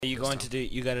You going to do?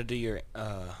 You got to do your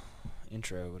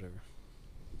intro, or whatever.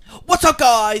 What's up,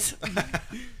 guys?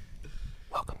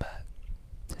 Welcome back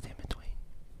to the in between.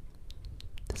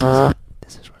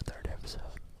 This is our third episode.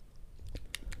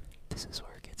 This is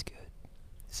where it gets good.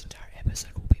 This entire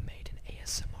episode will be made in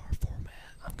ASMR format.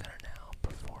 I'm gonna now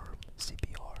perform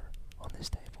CPR on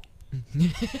this table.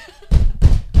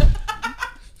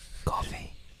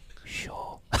 Coffee,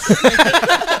 sure.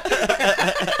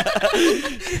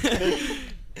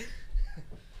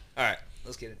 All right,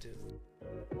 let's get into it.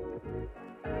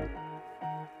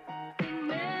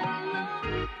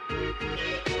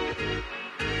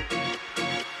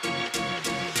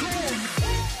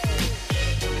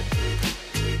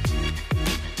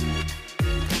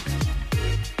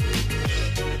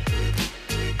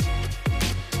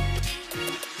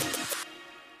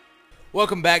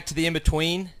 Welcome back to the In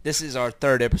Between. This is our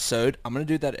third episode. I'm gonna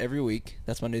do that every week.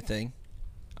 That's my new thing.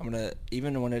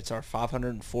 Even when it's our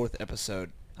 504th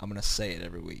episode, I'm gonna say it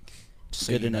every week.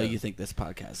 So good to know you think this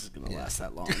podcast is gonna last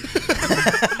that long.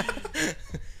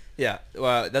 Yeah,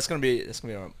 well, that's gonna be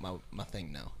my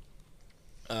thing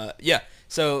now. Yeah,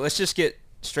 so let's just get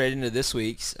straight into this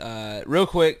week's. Real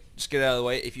quick, just get it out of the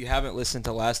way. If you haven't listened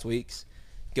to last week's,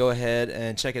 go ahead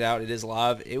and check it out. It is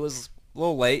live. It was a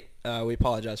little late. We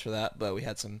apologize for that, but we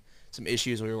had some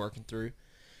issues we were working through.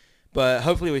 But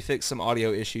hopefully we fixed some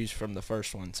audio issues from the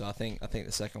first one. So I think the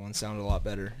second one sounded a lot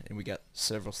better, and we got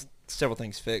several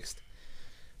things fixed.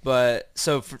 But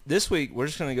so for this week, we're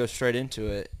just gonna go straight into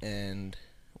it, and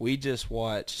we just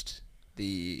watched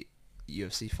the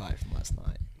UFC fight from last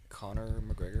night. Conor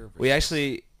McGregor.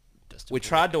 We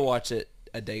tried to watch it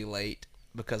a day late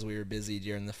because we were busy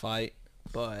during the fight,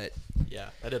 but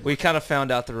Yeah, that didn't. we kind of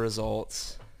found out the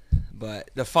results. But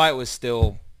the fight was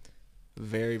still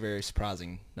very, very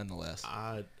surprising nonetheless.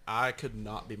 I could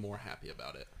not be more happy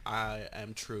about it. I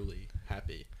am truly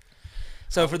happy.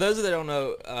 So for those that don't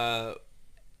know,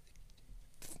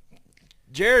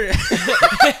 Jared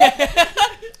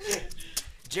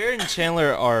and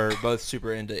Chandler are both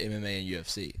super into MMA and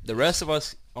UFC. The rest of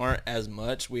us aren't as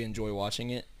much. We enjoy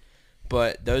watching it,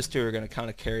 but those two are going to kind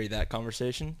of carry that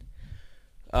conversation.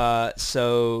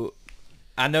 So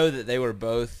I know that they were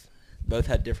both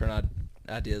had different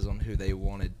ideas on who they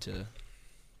wanted to.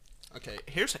 Okay,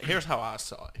 here's how I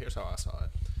saw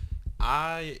it.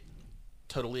 I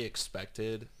totally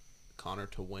expected Conor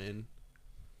to win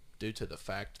due to the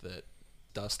fact that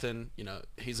Dustin,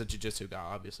 he's a jiu-jitsu guy,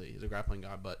 obviously. He's a grappling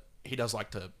guy, but he does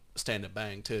like to stand and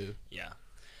bang too. Yeah.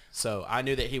 So I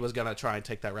knew that he was going to try and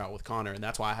take that route with Conor, and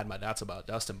that's why I had my doubts about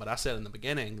Dustin. But I said in the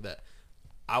beginning that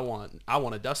I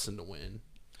wanted Dustin to win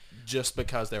just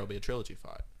because there will be a trilogy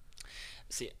fight.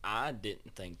 See, I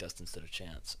didn't think Dustin stood a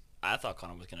chance. I thought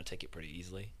Conor was going to take it pretty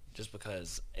easily just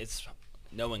because it's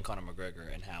knowing Conor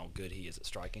McGregor and how good he is at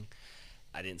striking.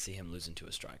 I didn't see him losing to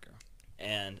a striker.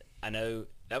 And I know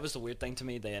that was the weird thing to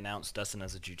me. They announced Dustin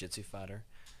as a jiu-jitsu fighter,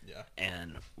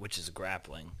 which is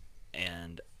grappling.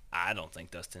 And I don't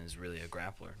think Dustin is really a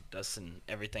grappler. Dustin,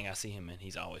 everything I see him in,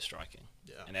 he's always striking.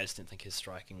 Yeah. And I just didn't think his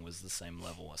striking was the same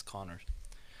level as Conor's.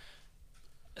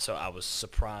 So I was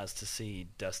surprised to see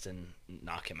Dustin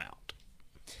knock him out.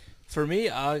 For me,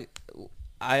 I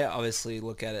obviously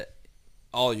look at it,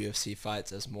 all UFC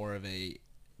fights, as more of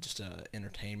just a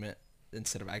entertainment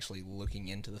instead of actually looking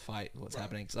into the fight, what's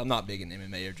happening. Because I'm not big in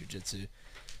MMA or jiu-jitsu,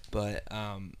 but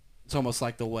It's almost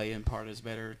like the weigh-in part is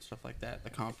better, stuff like that. The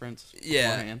conference.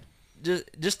 yeah, beforehand.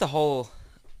 just the whole.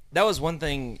 That was one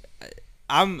thing.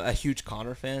 I'm a huge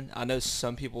Conor fan. I know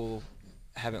some people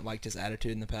haven't liked his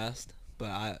attitude in the past, but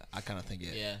I kind of think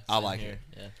it. Yeah, I same like here.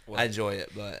 it. Yeah. Well, I enjoy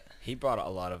it, but He brought a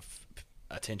lot of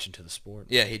attention to the sport.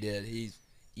 yeah, he did. He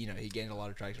gained a lot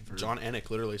of traction for John Anik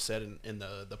literally said in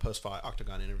the post-fight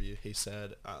Octagon interview, he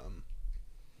said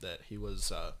that he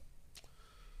was,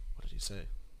 what did he say?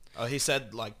 He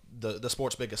said, like, the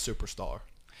sport's biggest superstar.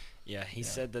 Yeah, he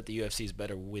said that the UFC is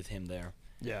better with him there.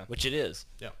 Yeah. Which it is.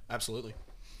 Yeah, absolutely.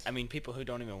 I mean, people who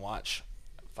don't even watch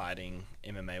fighting,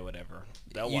 MMA, whatever,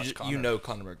 they'll watch Conor. You know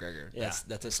Conor McGregor. Yeah,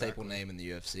 That's a staple name in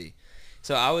the UFC.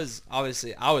 So I was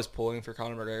pulling for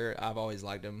Conor McGregor. I've always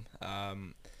liked him.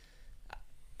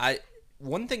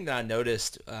 One thing that I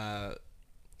noticed,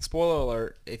 spoiler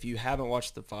alert, if you haven't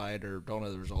watched the fight or don't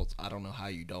know the results, I don't know how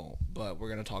you don't, but we're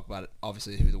going to talk about it,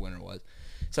 obviously, who the winner was.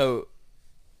 So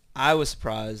I was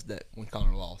surprised that when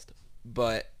Conor lost,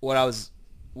 but what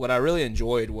I really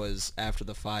enjoyed was after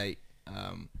the fight,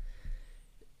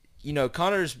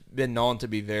 Conor's been known to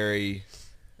be very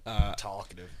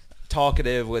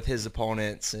talkative with his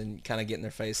opponents and kind of get in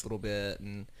their face a little bit,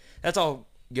 and that's all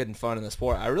good and fun in the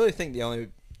sport. I really think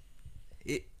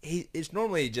it's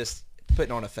normally just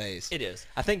putting on a face. It is.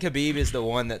 I think Khabib is the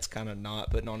one that's kind of not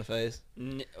putting on a face.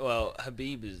 Well,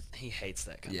 Habib he hates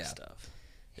that kind of Yeah. stuff.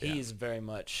 Yeah. He's very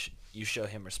much, you show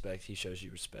him respect, he shows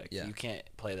you respect. Yeah. You can't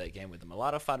play that game with him. A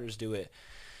lot of fighters do it.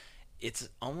 It's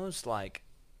almost like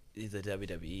the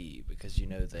WWE because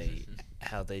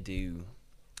how they do.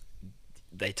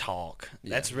 They talk. Yeah.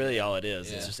 That's really all it is.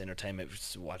 Yeah. It's just entertainment.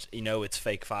 Just watch. It's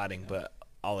fake fighting, but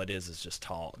all it is just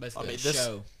talk. Basically, I mean, a this-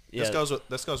 show. This Yeah.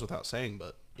 goes without saying,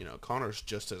 but Conor's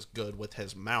just as good with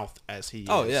his mouth as he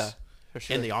Oh, is yeah. For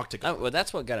sure. in the octagon. Oh, well,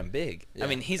 that's what got him big. Yeah, I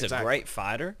mean, he's exactly. a great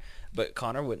fighter, but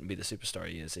Conor wouldn't be the superstar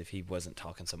he is if he wasn't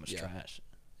talking so much Yeah. trash.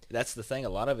 That's the thing. A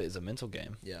lot of it is a mental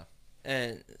game. Yeah.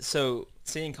 And so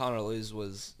seeing Conor lose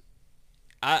was,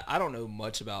 I don't know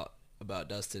much about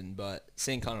Dustin, but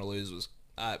seeing Conor lose was,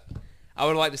 I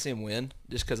would like to see him win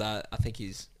just because I think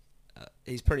he's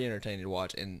pretty entertaining to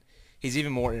watch, and he's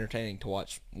even more entertaining to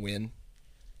watch win.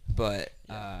 But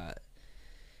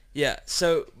yeah.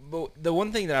 So but the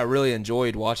one thing that I really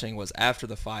enjoyed watching was after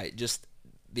the fight, just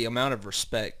the amount of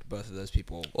respect both of those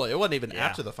people. Well, it wasn't even Yeah.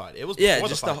 after the fight. It was Yeah, before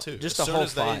just the fight, the- too. just As the soon whole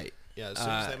as they- fight. Yeah, as soon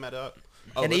as they met up.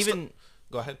 And even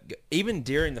Go ahead. even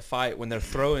during the fight when they're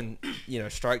throwing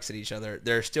strikes at each other,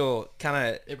 they're still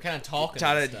kind They were kind of talking.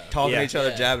 of and stuff. talking Yeah. at each other,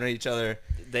 Yeah. jabbing at each other.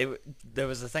 There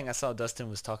was a thing I saw. Dustin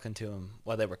was talking to him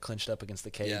while they were clinched up against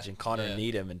the cage, Yeah. and Conor Yeah.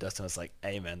 kneed him, and Dustin was like,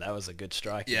 "Hey, man, that was a good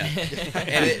strike." Yeah,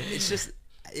 and it's just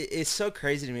it's so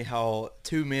crazy to me how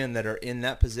two men that are in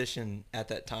that position at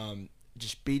that time,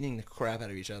 just beating the crap out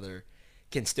of each other,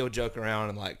 can still joke around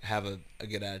and like have a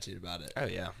good attitude about it. Oh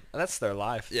yeah, that's their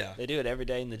life. Yeah. They do it every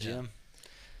day in the gym.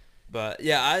 But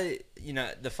yeah,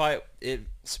 the fight, it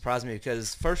surprised me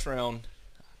because first round,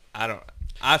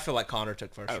 I feel like Conor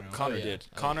took first round. Conor yeah. did.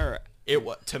 Oh, Conor. It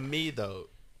was, to me though,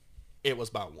 it was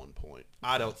by 1 point.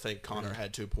 I don't think Conor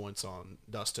had 2 points on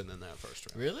Dustin in that first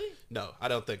round. Really? No, I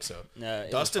don't think so. No, it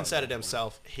was Dustin probably said it 1 point.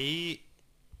 himself.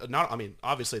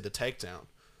 Obviously the takedown,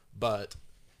 but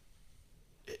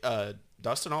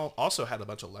Dustin also had a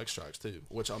bunch of leg strikes too,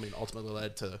 which ultimately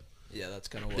led to Yeah, that's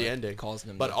kind of what the ending. caused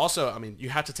him. But to, also, you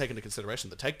have to take into consideration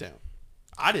the takedown.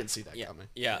 I didn't see that Yeah, coming.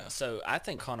 yeah. So I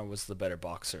think Conor was the better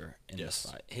boxer in Yes.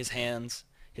 this fight. His hands,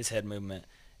 his head movement,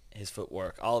 his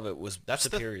footwork, all of it was That's the-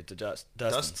 superior to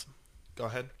Dustin's. Go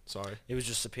ahead. Sorry. It was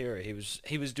just superior.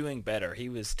 He was doing better. He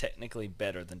was technically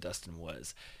better than Dustin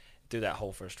was through that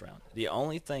whole first round. The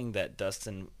only thing that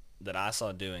I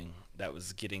saw doing that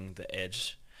was getting the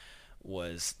edge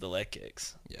was the leg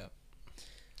kicks. yeah.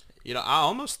 I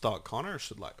almost thought Conor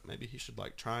should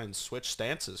try and switch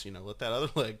stances. Let that other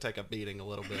leg take a beating a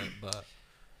little bit. But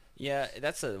Yeah,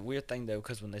 that's a weird thing though,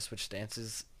 because when they switch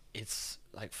stances, it's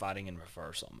like fighting in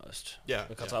reverse almost. Yeah,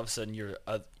 Because yeah. all of a sudden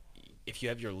if you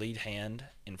have your lead hand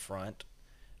in front,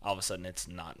 all of a sudden it's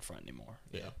not in front anymore.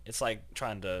 Yeah. It's like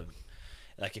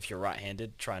if you're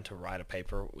right-handed, trying to write a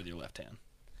paper with your left hand.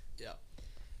 Yeah.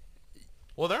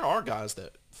 well, there are guys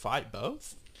that fight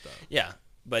both. Though. Yeah,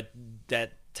 but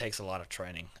that takes a lot of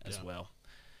training as Yeah. well.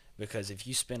 Because if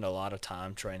you spend a lot of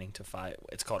time training to fight,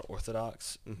 it's called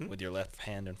orthodox, Mhm. with your left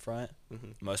hand in front.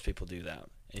 Mhm. Most people do that.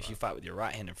 If you fight with your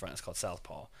right hand in front, it's called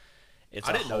southpaw. It's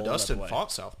I a didn't know whole other Dustin way.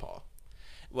 fought southpaw.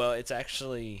 Well, it's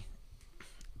actually,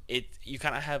 you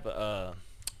kind of have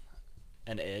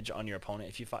an edge on your opponent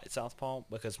if you fight southpaw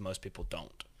because most people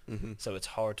don't. Mhm. So it's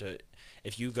hard to,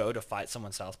 if you go to fight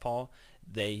someone southpaw,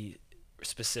 they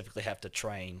specifically have to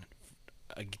train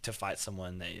to fight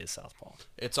someone that is southpaw.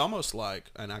 It's almost like,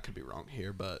 and I could be wrong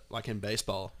here, but like in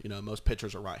baseball, most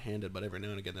pitchers are right-handed, but every now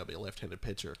and again there'll be a left-handed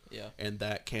pitcher. Yeah. And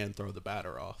that can throw the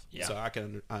batter off. Yeah. So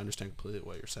I understand completely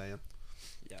what you're saying.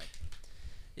 Yeah.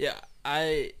 Yeah,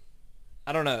 I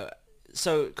don't know.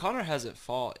 So Conor hasn't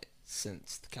fought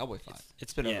since the Cowboy fight.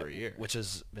 It's been over a year. Which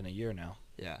has been a year now.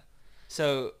 Yeah.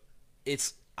 So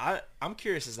I'm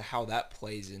curious as to how that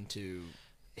plays into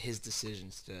his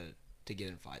decisions to get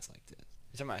in fights like this.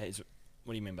 You're talking about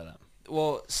what do you mean by that?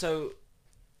 Well, so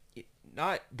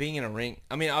not being in a ring.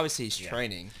 I mean, obviously he's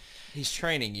training. He's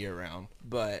training year round,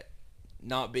 but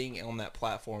not being on that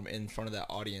platform in front of that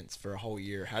audience for a whole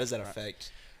year. How does that affect?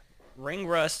 Ring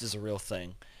rust is a real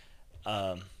thing.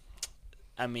 I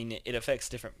mean, it affects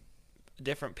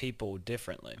different people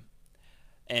differently.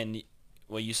 And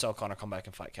you saw Conor come back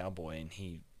and fight Cowboy, and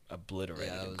he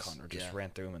obliterated him. Conor just ran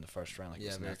through him in the first round like it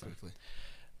was very nothing. quickly.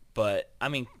 But I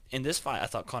mean, in this fight, I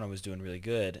thought Conor was doing really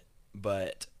good.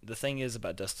 But the thing is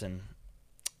about Dustin,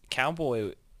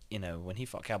 Cowboy, when he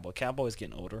fought Cowboy is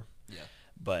getting older. Yeah.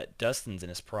 But Dustin's in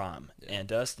his prime, Yeah. and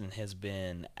Dustin has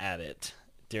been at it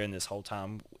during this whole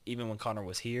time. Even when Conor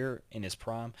was here in his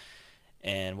prime,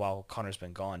 And while Conor's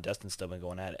been gone, Dustin's still been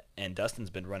going at it. And Dustin's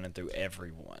been running through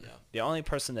everyone. Yeah. The only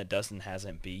person that Dustin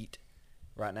hasn't beat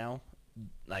right now,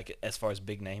 like as far as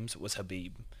big names, was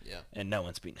Habib. Yeah. And no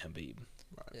one's beaten Habib.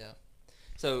 Right. Yeah.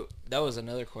 So that was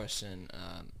another question.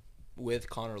 With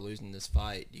Conor losing this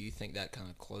fight, do you think that kind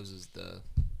of closes the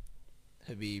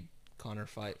Habib-Conor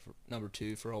fight for number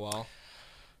 2 for a while?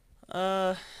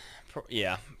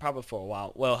 Yeah, probably for a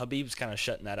while. Well, Habib's kind of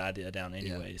shutting that idea down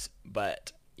anyways.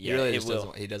 But yeah, He really it just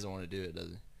will. doesn't want to do it, does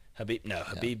he?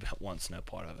 Habib wants no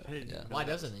part of it. Yeah. Why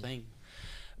doesn't he?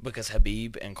 Because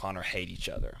Habib and Conor hate each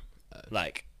other.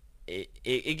 Like,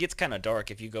 it gets kind of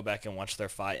dark if you go back and watch their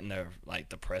fight and their like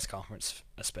the press conference,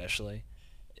 especially.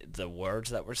 The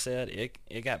words that were said,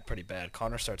 it got pretty bad.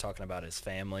 Conor started talking about his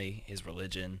family, his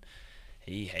religion.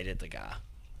 He hated the guy.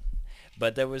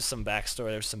 But there was some backstory.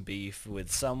 There was some beef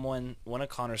with someone. One of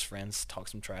Conor's friends talked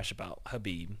some trash about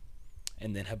Habib,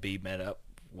 and then Habib met up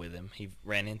with him. He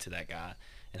ran into that guy,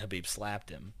 and Habib slapped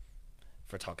him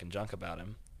for talking junk about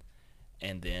him.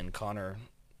 And then Conor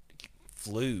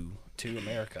flew to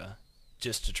America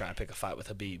just to try and pick a fight with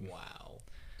Habib. Wow.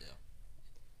 Yeah.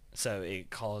 So it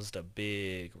caused a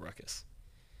big ruckus.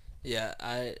 Yeah,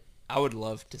 I would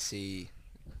love to see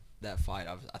that fight.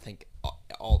 I think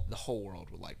the whole world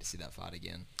would like to see that fight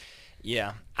again.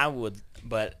 Yeah, I would,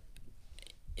 but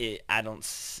I don't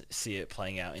see it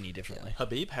playing out any differently.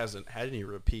 Habib hasn't had any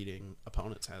repeating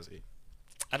opponents, has he?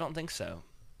 I don't think so.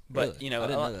 But Really? you know, I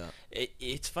didn't know that.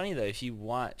 It's funny though. If you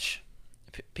watch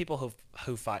people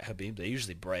who fight Habib, they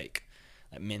usually break,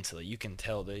 like mentally. You can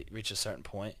tell they reach a certain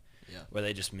point where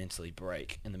they just mentally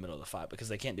break in the middle of the fight because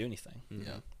they can't do anything.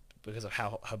 Yeah. Because of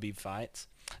how Habib fights.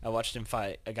 I watched him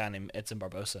fight a guy named Edson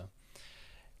Barbosa,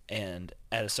 and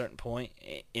at a certain point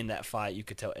in that fight, you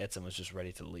could tell Edson was just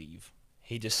ready to leave.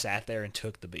 He just sat there and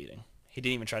took the beating. He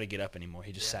didn't even try to get up anymore.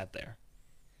 He just sat there.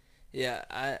 Yeah,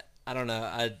 I don't know.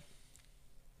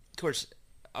 Of course,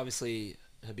 obviously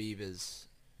Habib is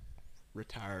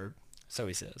retired, So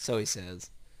he says. so he says.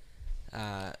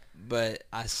 But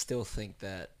I still think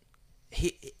that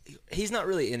he's not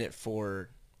really in it for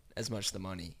as much the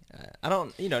money. I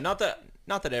don't, not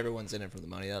that everyone's in it for the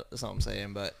money. That's not what I'm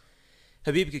saying. But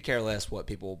Habib could care less what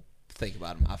people think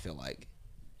about him. I feel like.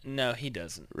 No, he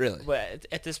doesn't. Really? But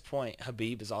at this point,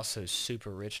 Habib is also super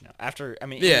rich now.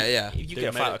 Yeah. If you Dude, get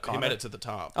a fight with he Conor, made it to the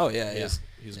top. Oh, yeah, yeah.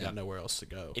 He's got nowhere else to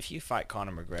go. if you fight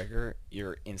Conor McGregor,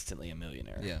 you're instantly a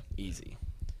millionaire. Yeah. Easy.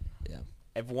 Yeah.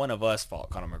 If one of us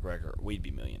fought Conor McGregor, we'd be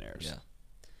millionaires. Yeah.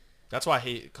 That's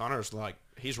why Conor's like,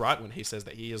 he's right when he says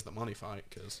that he is the money fight,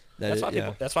 because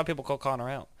That's why people call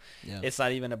Conor out. Yeah. It's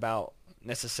not even about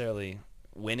necessarily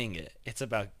winning it. It's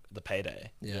about the payday.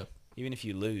 Yeah. Even if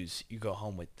you lose, you go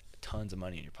home with tons of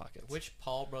money in your pockets. Which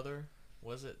Paul brother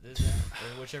was it? Did that?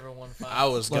 Or whichever one fight? I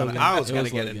was Logan. gonna It was get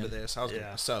Logan. into this.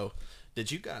 Yeah. So,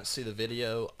 did you guys see the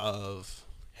video of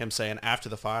him saying after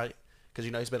the fight? Because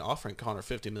he's been offering Conor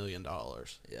 $50 million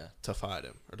Yeah. to fight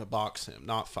him, or to box him,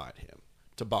 not fight him,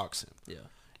 to box him. Yeah.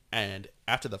 And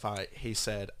after the fight, he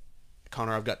said,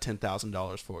 "Conor, I've got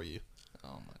 $10,000 for you."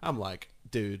 Oh my. I'm like,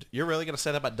 dude, you're really gonna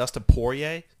say that about Dustin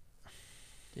Poirier?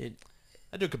 Dude,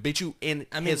 That dude could beat you in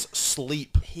I mean- his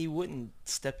sleep. he wouldn't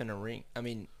step in a ring. I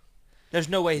mean, there's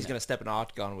no way he's going to step in an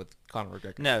octagon with Conor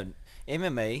McGregor. No,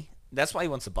 MMA. That's why he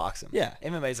wants to box him. Yeah.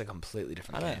 MMA is a completely I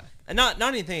different know. game. And not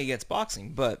anything against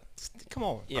boxing, but come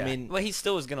on. Yeah. I mean, well, he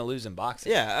still was going to lose in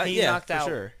boxing. Yeah, he yeah, knocked for out.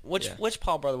 sure. Which Yeah. which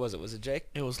Paul brother was it? Was it Jake?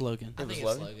 It was Logan. I It think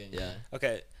was it's Logan? Logan. Yeah.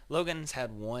 Okay, Logan's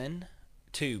had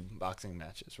 2 boxing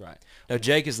matches, right? no,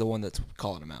 Jake is the one that's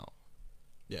calling him out.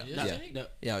 Yeah. Is Yeah. it? No,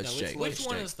 Yeah, it's no, Jake. Which It's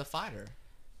one Jake. is the fighter?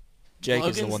 Jake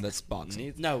is the Logan's- one that's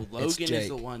boxing. no, Logan is Jake.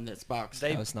 the one that's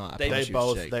boxing. No, it's not. I they promise They you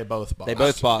both it's Jake. they both box. They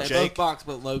both box. They Jake- both box,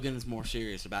 but Logan's more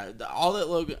serious about it. All that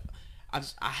Logan,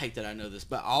 I hate that I know this,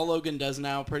 but all Logan does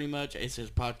now pretty much is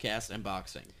his podcast and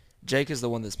boxing. Jake is the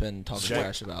one that's been talking Jake.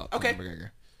 trash about Okay. Conor McGregor.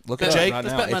 Look Let's at bet- it right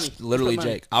let's now. bet It's money. literally Let's bet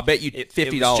money. Jake. I'll bet you It was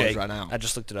 $50 Jake. right now. I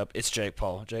just looked it up. It's Jake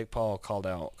Paul. Jake Paul called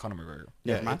out Conor McGregor.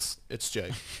 Yeah, Never mind. it's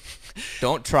Jake.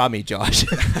 Don't try me, Josh.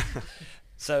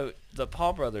 So the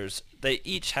Paul brothers, they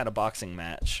each had a boxing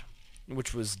match,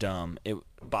 which was dumb.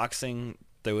 Boxing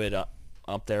threw it up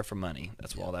there for money.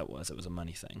 That's all that was. It was a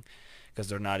money thing, because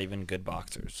they're not even good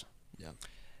boxers. Yeah.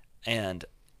 And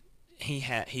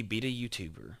he beat a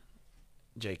YouTuber.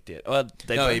 Jake did. Well,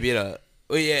 he beat a.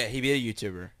 Oh yeah, he beat a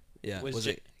YouTuber. Yeah. Was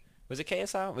it? it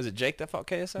KSI? Was it Jake that fought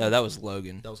KSI? No, that was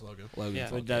Logan. That was Logan. Logan. Yeah.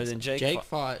 fought No, KSI. then Jake. Jake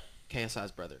fought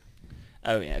KSI's brother.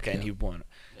 Oh yeah, okay, and he won.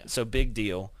 Yeah. So big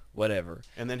deal, whatever.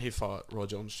 And then he fought Roy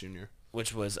Jones Jr.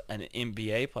 Which was an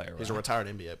NBA player. He's a right? retired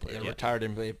NBA player. Yeah, retired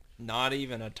NBA. Not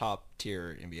even a top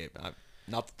tier NBA.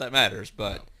 Not that that matters,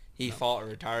 but He fought a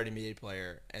retired NBA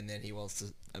player, and then he wants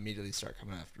to immediately start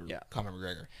coming after Conor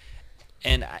McGregor.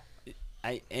 And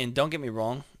and don't get me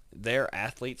wrong, they're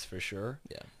athletes for sure.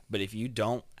 Yeah. But if you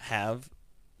don't have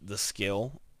the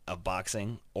skill of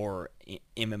boxing or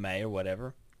MMA or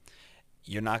whatever,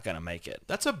 you're not gonna make it.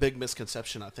 That's a big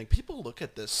misconception. I think people look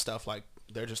at this stuff like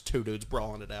they're just two dudes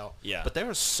brawling it out. Yeah. But there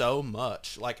is so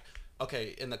much. Like,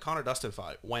 okay, in the Conor Dustin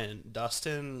fight, when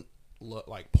Dustin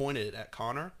pointed at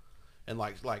Conor and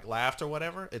like laughed or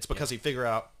whatever, it's because he figured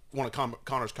out one of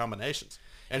Conor's combinations,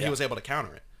 and he was able to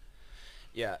counter it.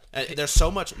 Yeah. And there's so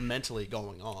much mentally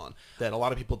going on that a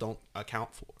lot of people don't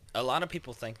account for. A lot of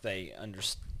people think they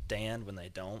understand when they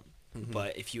don't,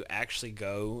 but if you actually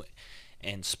go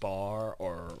and spar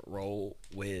or roll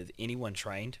with anyone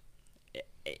trained,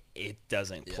 it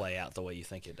doesn't play out the way you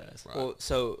think it does. Right. Well,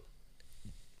 so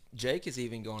Jake is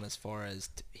even going as far as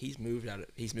he's moving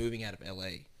out of LA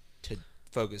to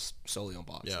focus solely on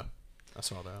boxing. Yeah, I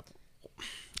saw that.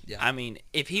 Yeah. I mean,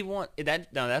 if he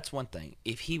that's one thing.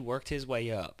 If he worked his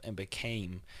way up and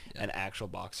became an actual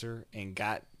boxer and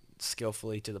got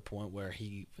skillfully to the point where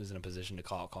he was in a position to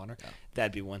call out Conor,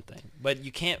 that'd be one thing. But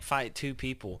you can't fight two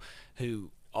people who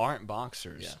aren't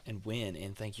boxers and win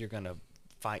and think you're going to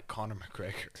fight Conor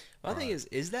McGregor. My thing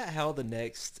is that how the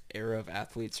next era of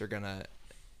athletes are going to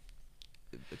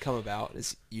come about,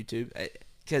 is YouTube?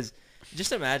 Because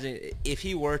just imagine if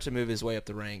he were to move his way up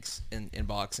the ranks in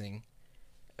boxing,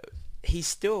 he's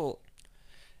still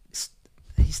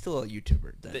a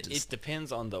YouTuber. It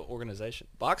depends on the organization.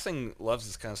 Boxing loves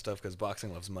this kind of stuff because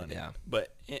boxing loves money. Yeah.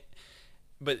 But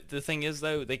the thing is,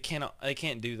 though, they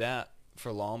can't do that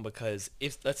for long, because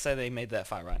if, let's say they made that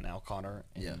fight right now, Conor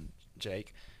and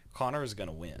Jake, Conor is going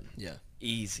to win. Yeah.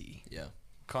 Easy. Yeah.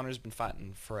 Conor's been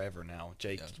fighting forever now.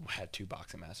 Jake had 2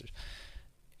 boxing masters.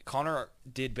 Conor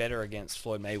did better against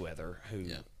Floyd Mayweather, who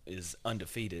is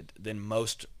undefeated, than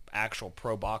most actual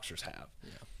pro boxers have.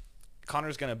 Yeah.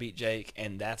 Conor's going to beat Jake,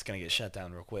 and that's going to get shut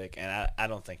down real quick, and I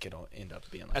don't think it'll end up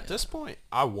being like that. At this point,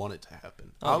 I want it to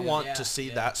happen. I want to see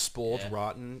that spoiled,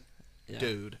 rotten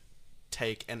dude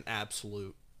take an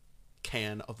absolute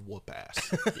can of whoop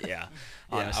ass. Yeah.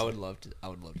 I would love to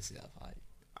see that fight.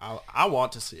 I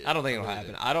want to see it. I don't think it'll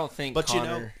happen. I don't think But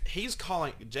Conor... he's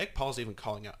calling... Jake Paul's even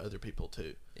calling out other people,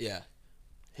 too. Yeah.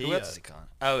 Who else is he calling?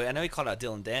 Oh, I know he called out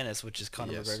Dylan Dennis, which is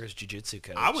Conor McGregor's jiu-jitsu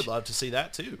coach. I would love to see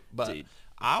that, too. But Dude.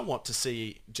 I want to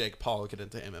see Jake Paul get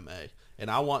into MMA. And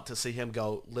I want to see him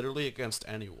go literally against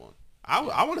anyone.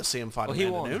 I want to see him fight he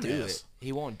Amanda won't Nunes. do it.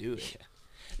 He won't do it.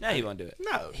 No, he won't do it.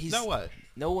 No way.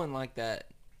 No one like that.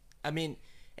 I mean,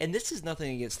 and this is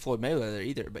nothing against Floyd Mayweather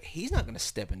either, but he's not going to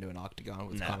step into an octagon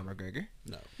with Conor McGregor.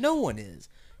 No one is.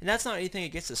 And that's not anything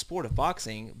against the sport of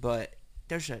boxing, but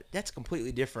that's a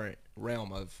completely different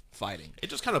realm of fighting. It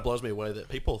just kind of blows me away that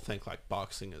people think like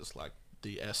boxing is like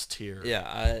the S tier.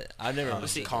 Yeah, I never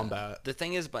understood combat. The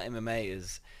thing is about MMA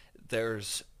is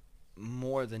there's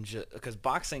more than just, because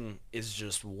boxing is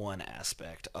just one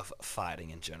aspect of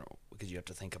fighting in general, because you have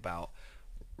to think about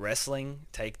wrestling,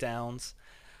 takedowns,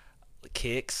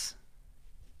 kicks,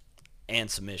 and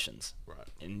submissions. Right.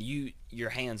 And your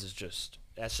hands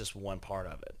that's just one part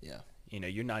of it. Yeah. You know,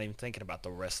 you're not even thinking about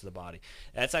the rest of the body.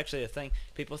 That's actually a thing.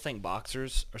 People think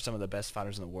boxers are some of the best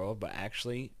fighters in the world, but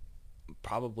actually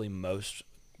probably most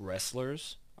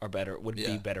wrestlers would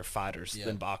be better fighters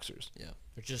than boxers. Yeah.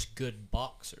 They're just good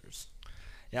boxers.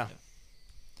 Yeah.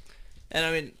 And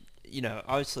I mean, you know,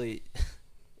 obviously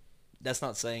that's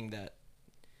not saying that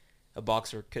a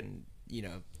boxer couldn't, you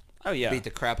know, beat the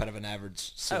crap out of an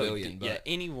average civilian. But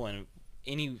anyone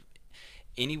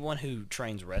who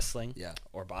trains wrestling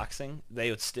or boxing,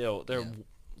 they're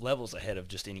levels ahead of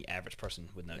just any average person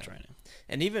with no training.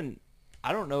 And even,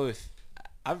 I don't know if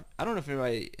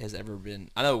anybody has ever been,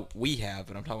 I know we have,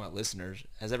 but I'm talking about listeners,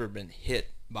 has ever been hit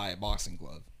by a boxing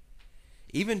glove.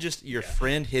 Even just your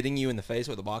friend hitting you in the face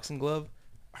with a boxing glove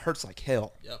hurts like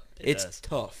hell. Yep. It's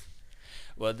tough.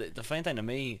 Well, the funny thing to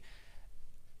me,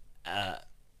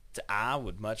 I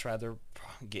would much rather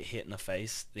get hit in the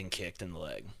face than kicked in the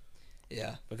leg.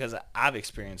 Yeah. Because I've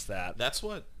experienced that. That's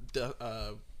what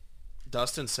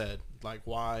Dustin said, like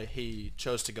why he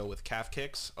chose to go with calf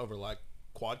kicks over like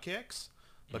quad kicks,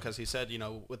 because he said, you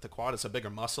know, with the quad it's a bigger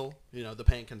muscle, you know, the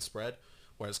pain can spread,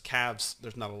 whereas calves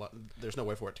there's no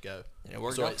way for it to go.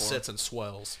 So it sits and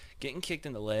swells. Getting kicked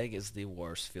in the leg is the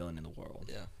worst feeling in the world.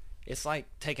 Yeah. It's like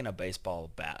taking a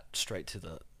baseball bat straight to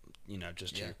the, you know,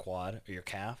 just to your quad or your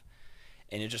calf,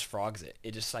 and it just frogs it.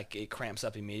 It just like it cramps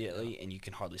up immediately, and you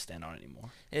can hardly stand on it anymore.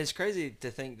 And it's crazy to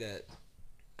think that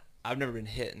I've never been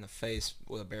hit in the face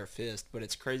with a bare fist, but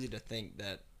it's crazy to think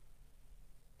that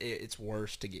it's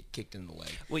worse to get kicked in the leg.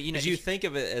 Well, you know, because you think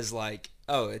of it as like,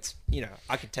 oh, it's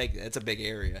I could take that. It's a big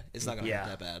area. It's not gonna hurt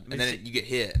that bad. And then you get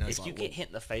hit, and if you get hit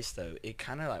in the face though, it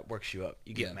kind of like works you up.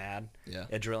 You get mad. Yeah.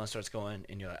 Adrenaline starts going,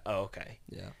 and you're like, oh, okay.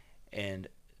 Yeah.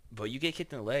 But you get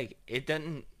kicked in the leg, it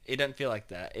doesn't feel like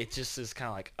that. It just is kind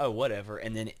of like, oh, whatever,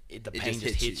 and then the pain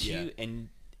just hits you, and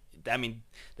I mean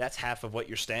that's half of what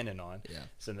you're standing on. Yeah.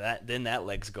 So then that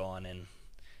leg's gone, and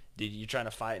you're trying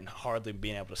to fight and hardly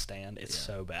being able to stand. It's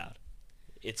so bad.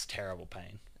 It's terrible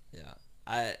pain.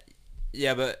 Yeah.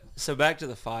 But so back to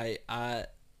the fight, I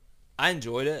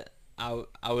enjoyed it. I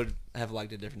would have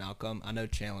liked a different outcome. I know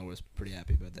Chandler was pretty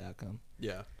happy about the outcome.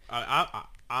 Yeah.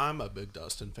 I'm a big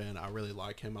Dustin fan. I really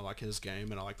like him. I like his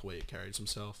game, and I like the way he carries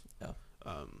himself.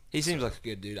 Yeah. He seems like a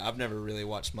good dude. I've never really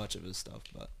watched much of his stuff,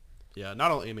 but yeah,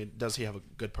 not only does he have a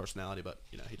good personality, but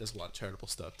he does a lot of charitable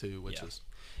stuff too, which is.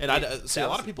 And a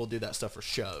lot of people do that stuff for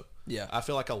show. Yeah. I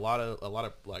feel like a lot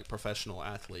of like professional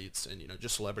athletes and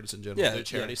just celebrities in general do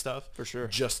charity stuff for sure,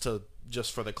 just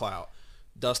for the clout.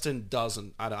 Dustin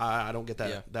doesn't. I don't get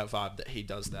that vibe that he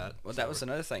does that. Well, that was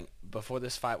another thing. Before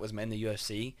this fight was made in the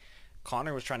UFC,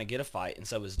 Conor was trying to get a fight, and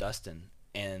so was Dustin,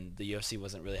 and the UFC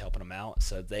wasn't really helping him out.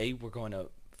 So they were going to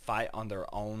fight on their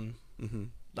own,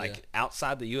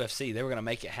 outside the UFC. They were going to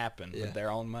make it happen with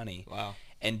their own money. Wow.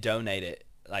 And donate it,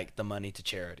 like the money to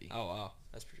charity. Oh wow,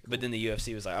 that's pretty cool. But then the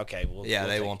UFC was like, okay, well,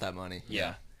 they want that money.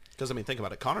 Yeah. Because think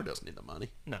about it. Conor doesn't need the money.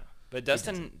 No. But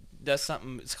Dustin does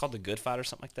something. It's called the Good Fight or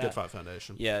something like that. Good Fight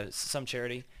Foundation. Yeah, it's some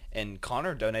charity, and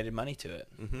Conor donated money to it.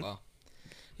 Mm-hmm. Wow.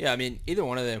 Yeah, I mean, either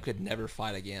one of them could never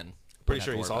fight again. Pretty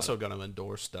sure he's also going to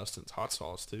endorse Dustin's hot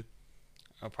sauce too.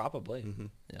 Oh, probably. Mm-hmm.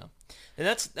 Yeah, and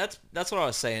that's what I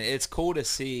was saying. It's cool to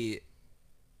see.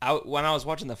 When I was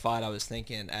watching the fight, I was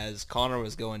thinking as Conor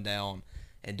was going down,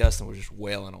 and Dustin was just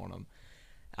wailing on him.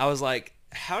 I was like,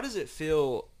 how does it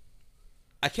feel?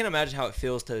 I can't imagine how it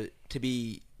feels to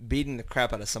be beating the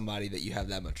crap out of somebody that you have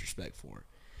that much respect for,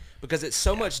 because it's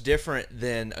so much different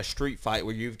than a street fight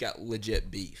where you've got legit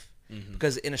beef. Mm-hmm.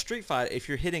 Because in a street fight, if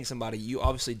you're hitting somebody, you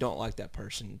obviously don't like that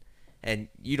person, and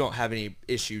you don't have any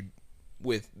issue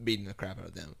with beating the crap out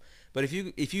of them. But if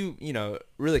you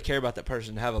really care about that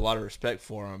person and have a lot of respect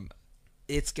for them,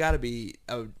 it's got to be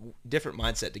a different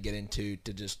mindset to get into,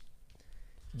 to just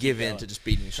give in to just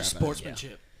beating the crap out of them.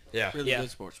 Sportsmanship. Yeah. Really good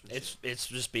sportsmanship. It's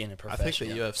just being a I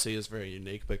professional. think the UFC is very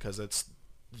unique because it's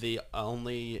the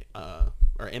only,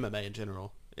 or MMA in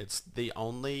general, it's the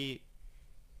only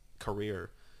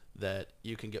career that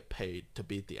you can get paid to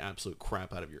beat the absolute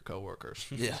crap out of your coworkers.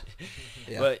 Yeah.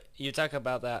 But you talk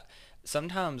about that.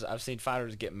 Sometimes I've seen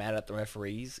fighters get mad at the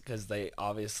referees because they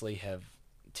obviously have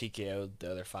TKO'd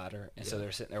the other fighter, and so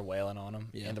they're sitting there wailing on him,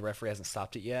 and the referee hasn't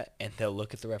stopped it yet, and they'll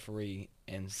look at the referee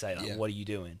and say, like, what are you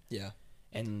doing? Yeah.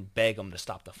 And beg them to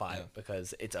stop the fight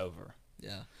because it's over.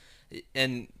 Yeah.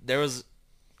 And there was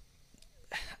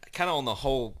kind of on the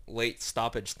whole late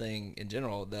stoppage thing in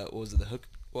general, what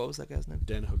was that guy's name?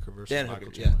 Dan Hooker versus Dan Michael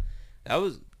Hooker, Chandler. That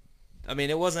was, I mean,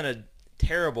 it wasn't a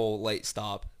terrible late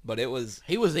stop, but it was.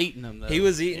 He was eating them, though. He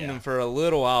was eating them for a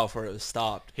little while before it was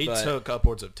stopped. He took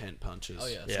upwards of 10 punches. Oh,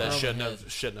 yeah. That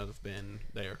shouldn't have been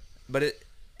there. But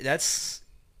that's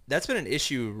been an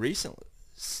issue recently.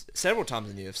 Several times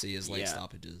in the UFC is late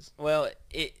stoppages. Well,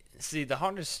 the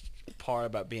hardest part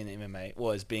about being in MMA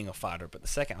was being a fighter, but the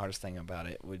second hardest thing about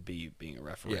it would be being a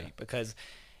referee because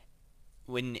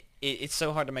when it's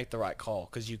so hard to make the right call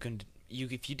because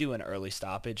if you do an early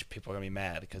stoppage, people are gonna be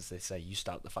mad because they say you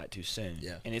stopped the fight too soon.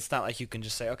 Yeah. And it's not like you can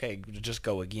just say, okay, just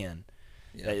go again.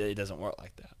 Yeah. It doesn't work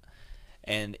like that.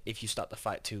 And if you stop the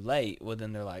fight too late, well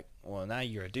then they're like, well now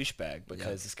you're a douchebag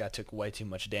because this guy took way too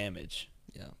much damage.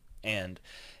 Yeah. And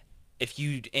if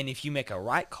you make a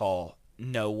right call,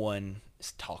 no one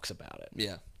talks about it.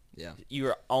 Yeah. Yeah.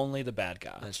 You're only the bad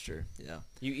guy. That's true. Yeah.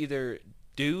 You either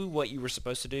do what you were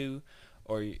supposed to do,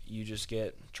 or you just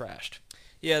get trashed.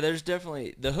 Yeah, there's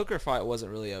definitely the Hooker fight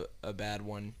wasn't really a bad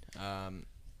one.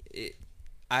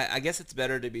 I guess it's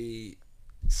better to be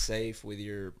safe with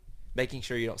your making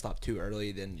sure you don't stop too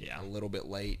early than a little bit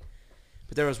late.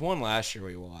 But there was one last year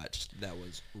we watched that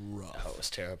was rough. Oh, it was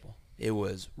terrible. It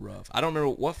was rough. I don't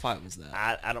remember what fight was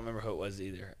that. I don't remember who it was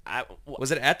either.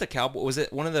 Was it at the Cowboy? Was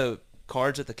it one of the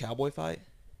cards at the Cowboy fight?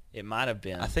 It might have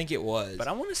been. I think it was. But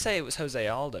I want to say it was Jose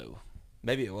Aldo.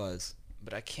 Maybe it was.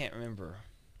 But I can't remember.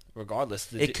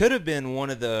 Regardless. It could have been one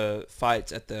of the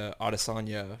fights at the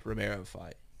Adesanya Romero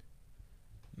fight.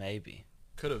 Maybe.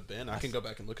 Could have been. I can go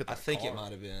back and look at that. I think card. it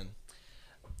might have been.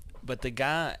 But the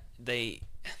guy, they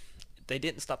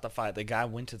didn't stop the fight. The guy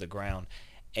went to the ground,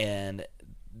 and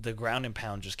the ground and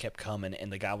pound just kept coming,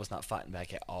 and the guy was not fighting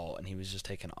back at all, and he was just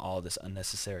taking all this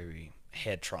unnecessary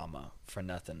head trauma for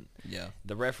nothing. Yeah.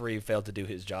 The referee failed to do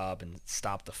his job and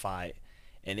stop the fight,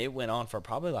 and it went on for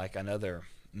probably like another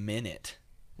minute.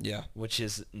 Yeah. Which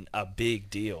is a big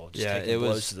deal. Just Yeah, taking it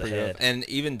blows was to the pretty head. rough. And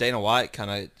even Dana White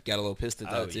kind of got a little pissed at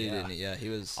that Oh, too, yeah. didn't he? Yeah, he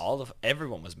was.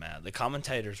 Everyone was mad. The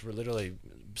commentators were literally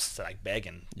just like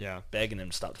begging him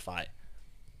to stop the fight.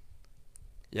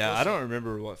 Yeah, I don't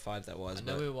remember what fight that was. I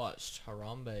know but we watched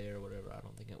Harambe or whatever. I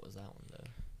don't think it was that one though.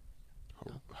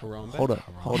 Harambe? Hold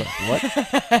up. What?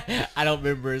 I don't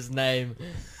remember his name.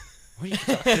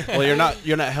 Well, you're not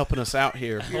helping us out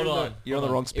here. Hold on. You're on the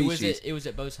wrong species. It was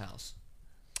at Bo's house.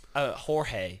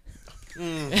 Jorge.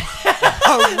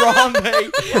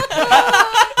 Harambe.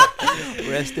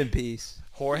 Rest in peace.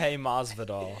 Jorge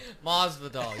Masvidal.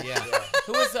 Masvidal, yeah.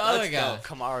 Who was the other guy?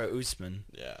 Kamaru Usman.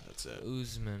 Yeah, that's it.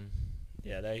 Usman.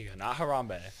 Yeah, there you go. Not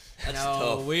Harambe. No,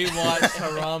 tough. we watched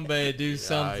Harambe do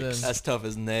something. Yikes. That's tough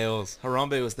as nails.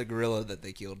 Harambe was the gorilla that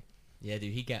they killed. Yeah,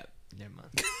 dude, he got... Never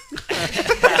mind.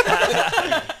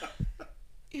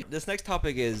 This next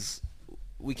topic is,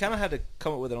 we kind of had to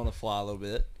come up with it on the fly a little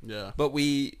bit, Yeah. but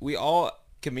we all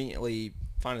conveniently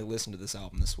finally listened to this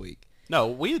album this week. No,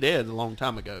 we did a long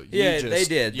time ago. They did. They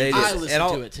did. I And listened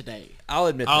I'll- to it today. I'll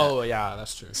admit that. Oh, yeah,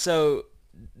 that's true. So,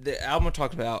 the album I'm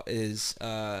talking about is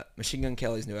Machine Gun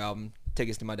Kelly's new album,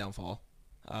 Tickets to My Downfall.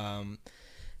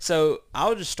 So,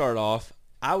 I'll just start off.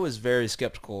 I was very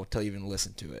skeptical to even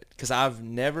listen to it, because I've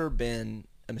never been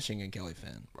a Machine Gun Kelly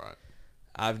fan. Right.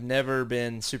 I've never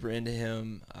been super into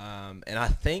him, and I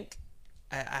think,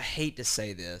 I hate to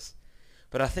say this,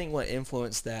 but I think what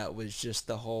influenced that was just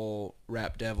the whole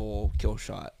Rap Devil Kill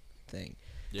Shot thing.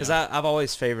 Because Yeah. I've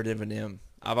always favored Eminem.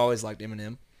 I've always liked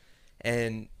Eminem,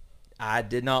 and I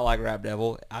did not like Rap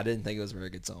Devil. I didn't think it was a very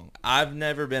good song. I've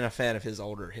never been a fan of his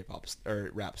older hip-hop or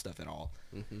rap stuff at all.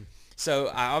 Mm-hmm. So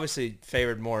I obviously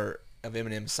favored more of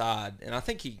Eminem's side, and I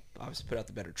think he obviously put out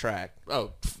the better track.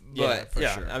 Oh, But, for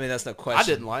sure. I mean, that's no question. I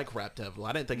didn't like Rap Devil.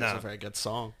 I didn't think it No. was a very good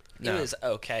song. No. It was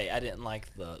okay. I didn't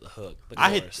like the hook. The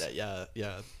I chorus. hate that.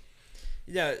 Yeah.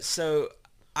 Yeah, so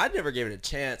I never gave it a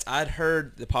chance. I'd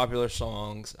heard the popular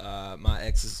songs, My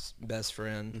Ex's Best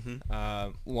Friend,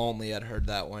 Lonely, I'd heard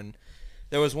that one.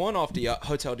 There was one off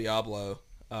Hotel Diablo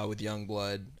with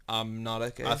Youngblood, I'm Not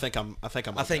Okay. I think I'm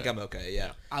okay,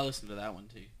 yeah. I listened to that one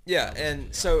too. Yeah,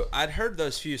 and so I'd heard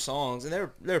those few songs, and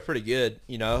they were pretty good,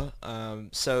 you know.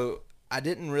 So I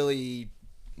didn't really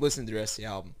listen to the rest of the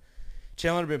album.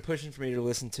 Chandler had been pushing for me to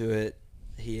listen to it.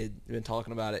 He had been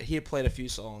talking about it. He had played a few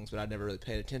songs, but I'd never really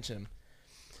paid attention.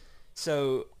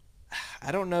 So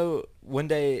I don't know. One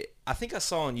day, I think I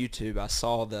saw on YouTube, I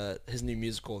saw his new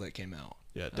musical that came out.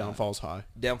 Yeah, Downfall's High.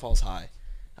 Downfall's High.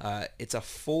 It's a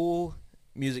full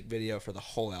music video for the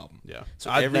whole album. Yeah. So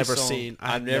I've every never song- seen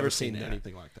I've never seen that.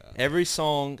 anything like that. Every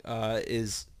song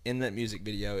is in that music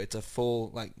video. It's a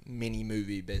full like mini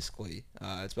movie basically.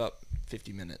 It's about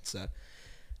 50 minutes. So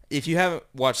if you haven't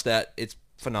watched that, it's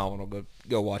phenomenal.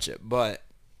 Go watch it. But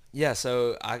yeah,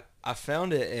 so I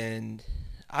found it, and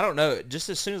I don't know. Just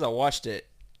as soon as I watched it,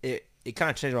 it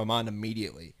kind of changed my mind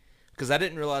immediately, because I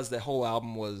didn't realize the whole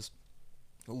album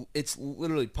it's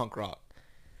literally punk rock.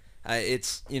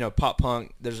 It's pop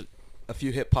punk. There's a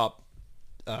few hip hop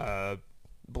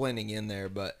blending in there,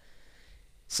 but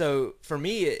so for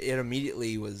me it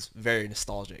immediately was very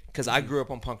nostalgic, because I grew up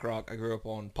on punk rock. I grew up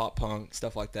on pop punk,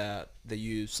 stuff like that. The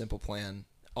Used, Simple Plan,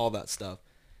 all that stuff.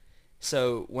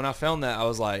 So when I found that, I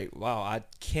was like, wow, I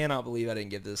cannot believe I didn't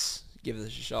give this a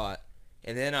shot.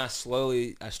 And then I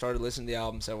started listening to the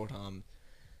album several times,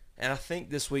 and I think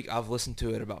this week I've listened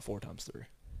to it about 4 times through.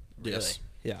 Yes.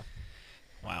 Yeah.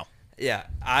 Wow. Yeah,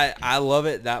 I love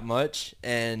it that much,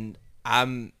 and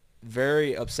I'm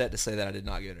very upset to say that I did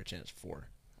not give it a chance before,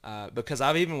 because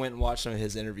I've even went and watched some of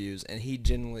his interviews, and he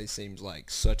genuinely seems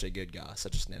like such a good guy,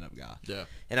 such a stand-up guy. Yeah.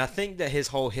 And I think that his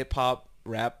whole hip-hop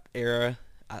rap era,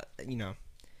 I think he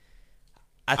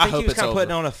hope was it's kind of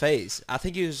putting over. on a face. I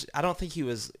don't think he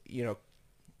was,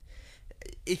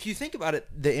 if you think about it,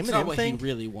 the It's not Eminem what thing, he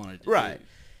really wanted to right. do.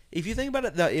 If you think about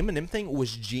it, the Eminem thing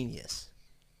was genius.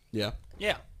 Yeah.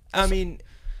 Yeah. I mean,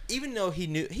 even though he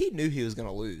knew he was going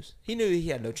to lose. He knew he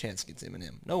had no chance against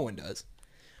Eminem. No one does.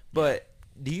 But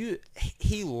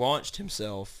he launched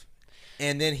himself,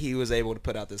 and then he was able to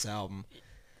put out this album.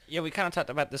 Yeah, we kind of talked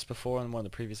about this before in one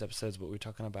of the previous episodes, but we were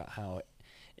talking about how,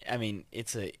 I mean,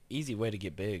 it's a easy way to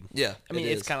get big. Yeah, I mean,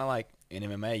 it it's is. kind of like in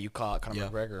MMA, you call out Conor Yeah.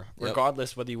 McGregor, Yep.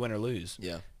 regardless whether you win or lose.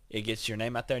 Yeah. It gets your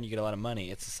name out there and you get a lot of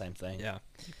money. It's the same thing. Yeah.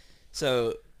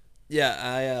 So,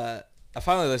 yeah, I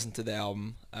finally listened to the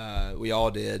album. We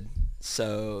all did.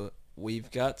 So we've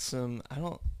got some. I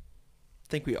don't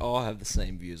think we all have the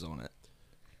same views on it.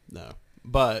 No.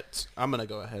 But I'm going to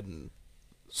go ahead and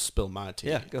spill my tea.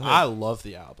 Yeah, go ahead. I love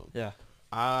the album. Yeah.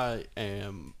 I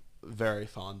am very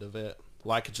fond of it.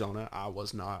 Like Jonah, I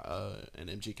was not an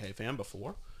MGK fan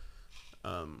before.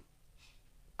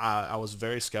 I was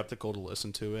very skeptical to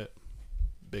listen to it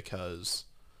because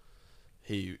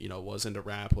he, was into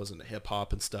rap, was into hip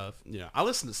hop and stuff. I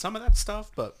listened to some of that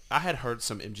stuff, but I had heard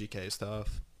some MGK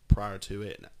stuff prior to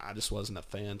it, and I just wasn't a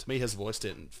fan. To me, his voice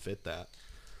didn't fit that.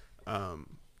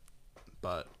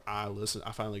 But I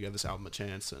finally gave this album a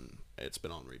chance, and it's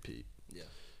been on repeat. Yeah.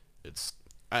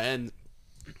 And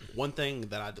one thing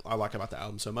that I like about the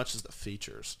album so much is the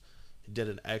features. He did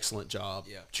an excellent job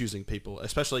choosing people,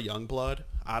 especially Youngblood.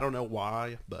 I don't know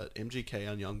why, but MGK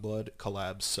and Youngblood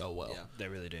collab so well. Yeah, They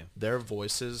really do. Their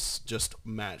voices just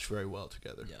match very well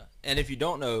together. Yeah. And if you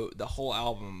don't know, the whole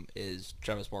album is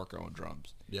Travis Barker on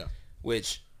drums. Yeah.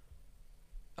 Which,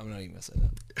 I'm not even going to say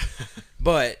that.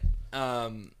 But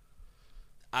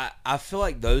I feel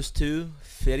like those two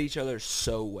fit each other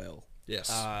so well.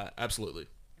 Yes, absolutely.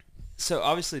 So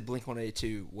obviously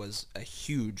Blink-182 was a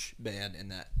huge band in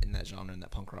that genre, in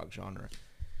that punk rock genre,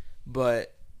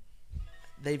 but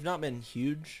they've not been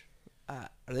huge. Are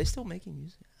they still making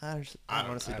music? I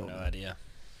honestly don't no know. idea.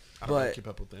 I don't really But- keep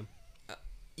up with them.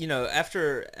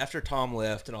 After Tom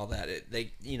left and all that,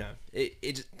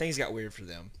 things got weird for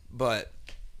them. But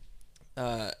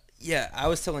I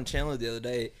was telling Chandler the other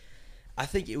day, I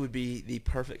think it would be the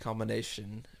perfect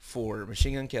combination for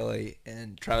Machine Gun Kelly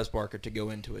and Travis Barker to go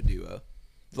into a duo,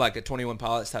 like a 21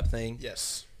 Pilots type thing.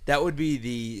 Yes. That would be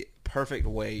the perfect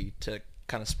way to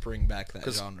kind of spring back that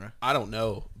 'Cause genre. I don't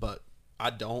know, but I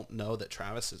don't know that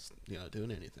Travis is doing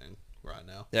anything right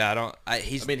now. Yeah,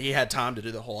 He had time to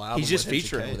do the whole album. he's just with MGK,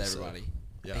 featuring with so, everybody.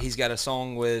 yeah. He's got a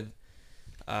song with.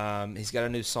 He's got a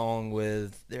new song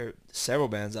with. There are several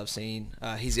bands I've seen.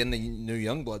 He's in the new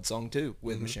Youngblood song too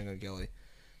with Mm-hmm. Machine Gun Kelly.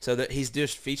 So that he's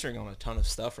just featuring on a ton of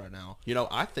stuff right now.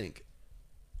 I think,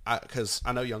 because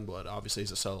I know Youngblood, obviously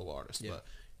he's a solo artist, Yeah. but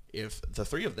if the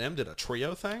three of them did a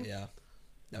trio thing, Yeah,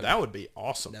 that would be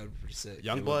awesome. that would be pretty sick.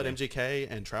 Youngblood, MGK,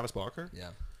 and Travis Barker. Yeah,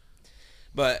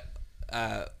 but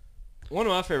one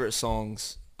of my favorite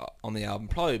songs on the album,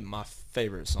 probably my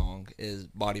favorite song, is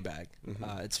Body Bag.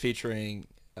 It's featuring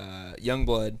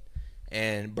Youngblood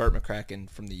and Burt McCracken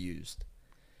from The Used,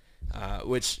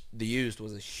 which The Used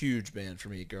was a huge band for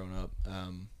me growing up.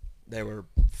 They were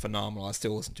phenomenal. I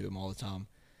still listen to them all the time.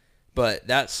 But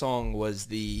that song was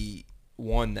the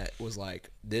one that was like,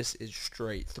 this is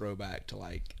straight throwback to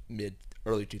like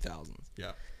early 2000s.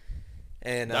 Yeah.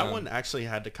 And That one actually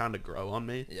had to kind of grow on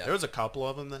me. Yeah. There was a couple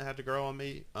of them that had to grow on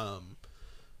me.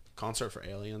 Concert for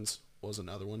Aliens was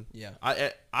another one. Yeah.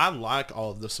 I like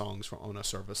all of the songs on a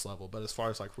surface level, but as far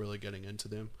as like really getting into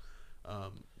them,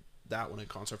 that one in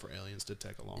Concert for Aliens did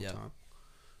take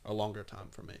a longer time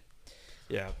for me.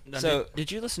 Yeah. Now, So did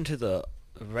you listen to the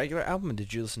regular album, or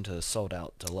did you listen to the sold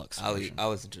out deluxe version? I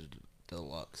listened to the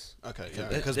deluxe. Okay, Yeah,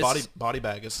 because this- Body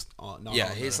Bag is not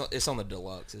Yeah, on it's on the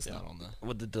deluxe. It's not on the.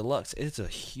 With the deluxe, it's a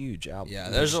huge album. Yeah,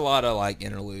 there's a lot of like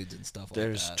interludes and stuff like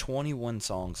There's that. 21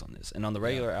 songs on this, and on the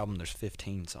regular album, there's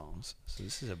 15 songs. So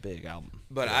this is a big album.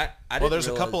 But I well, didn't there's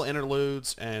a realize- couple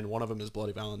interludes, and one of them is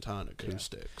Bloody Valentine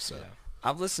acoustic. So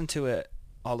I've listened to it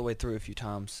all the way through a few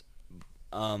times.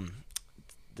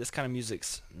 This kind of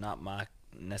music's not my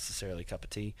necessarily cup of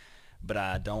tea, but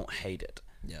I don't hate it.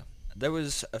 Yeah. There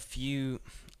was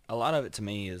a lot of it to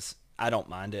me is, I don't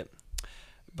mind it,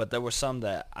 but there were some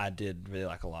that I did really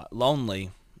like a lot.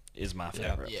 Lonely is my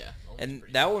favorite. Yeah. And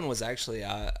that one was actually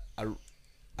I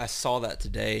saw that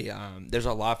today. There's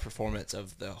a live performance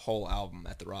of the whole album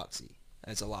at the Roxy.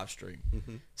 It's a live stream.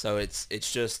 Mm-hmm. So it's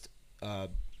just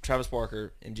Travis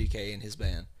Barker, MGK, and his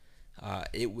band.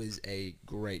 It was a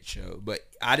great show, but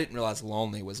I didn't realize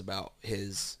Lonely was about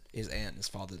his aunt, his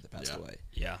father that passed away.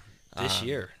 Yeah. This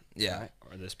year. yeah. Right?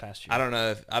 Or this past year. I don't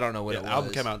know what it the was.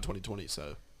 album came out in 2020.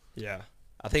 So Yeah,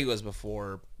 I think it was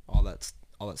before all that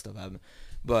stuff happened,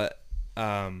 but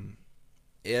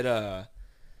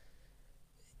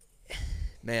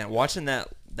man, watching that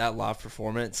live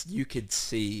performance, you could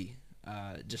see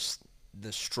just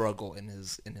the struggle in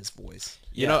his voice.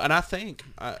 you know, and I think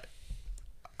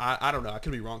I don't know. I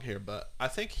could be wrong here, but I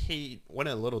think he went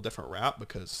a little different route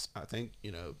because I think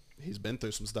he's been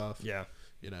through some stuff. Yeah.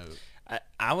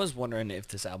 I was wondering if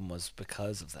this album was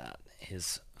because of that,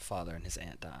 his father and his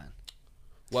aunt dying.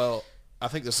 Well, I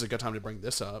think this is a good time to bring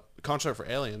this up. Concert for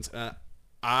Aliens.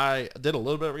 I did a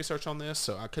little bit of research on this,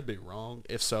 so I could be wrong.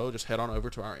 If so, just head on over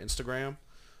to our Instagram.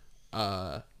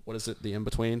 What is it? The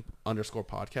In-Between _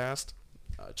 podcast.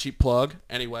 Cheap plug.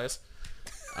 Anyways,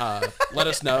 Let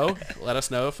us know. Let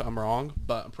us know if I'm wrong,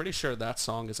 but I'm pretty sure that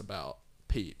song is about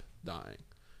Peep dying.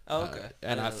 Oh, okay.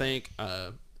 And I didn't know think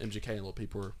MGK and Lil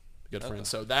Peep were good friends.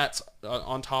 So that's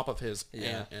on top of his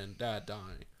aunt and dad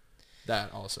dying.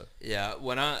 That also. Yeah,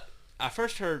 when I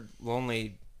first heard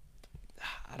Lonely,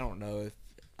 I don't know if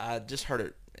I just heard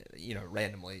it,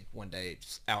 randomly one day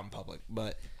just out in public,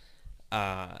 but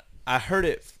I heard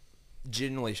it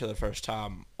genuinely for the first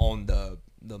time on the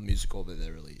musical that they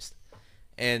released.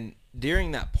 And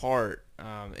during that part,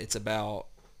 it's about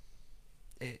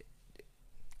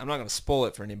I'm not going to spoil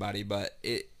it for anybody, but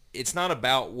it's not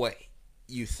about what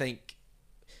you think.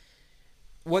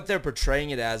 What they're portraying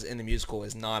it as in the musical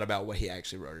is not about what he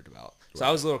actually wrote it about. So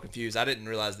I was a little confused. I didn't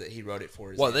realize that he wrote it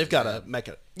for his. Well, they've got to make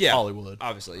it Hollywood.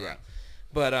 Obviously, yeah.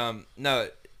 But no,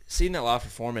 seeing that live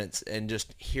performance and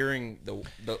just hearing the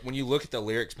when you look at the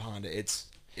lyrics behind it,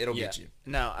 it'll get you.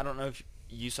 Now, I don't know if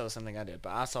you saw something I did,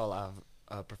 but I saw a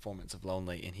live performance of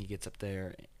Lonely, and he gets up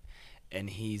there, and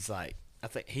he's like, I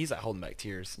think he's like holding back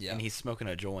tears, and he's smoking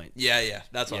a joint. Yeah,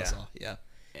 that's what I saw. Yeah.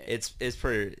 It's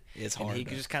pretty. It's hard. And he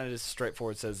just kind of just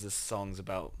straightforward says this song's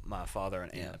about my father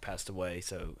and aunt that passed away,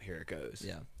 so here it goes.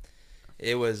 Yeah,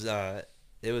 it was.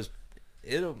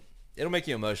 It'll make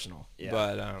you emotional.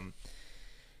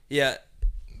 Yeah.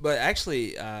 But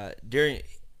actually, during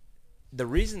the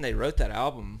reason they wrote that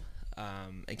album,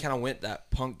 and kind of went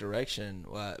that punk direction.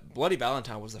 Bloody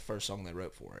Valentine was the first song they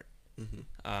wrote for it.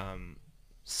 Mm-hmm.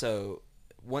 So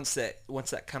once that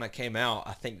kind of came out,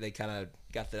 I think they kind of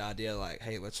got the idea like,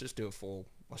 hey, let's just do a full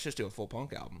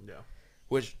punk album. Yeah,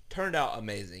 which turned out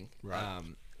amazing. Right.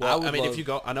 Well, I mean, if you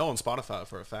go, I know on Spotify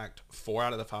for a fact, 4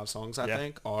 out of the 5 songs I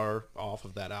think are off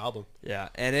of that album. Yeah,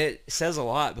 and it says a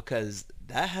lot because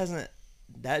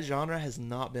that genre has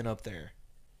not been up there,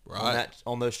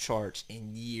 on those charts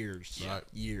in years. Right.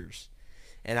 Years.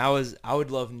 And I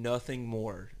would love nothing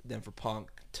more than for punk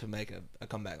to make a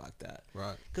comeback like that.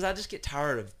 Right. Because I just get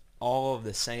tired of all of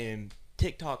the same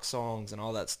TikTok songs and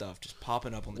all that stuff just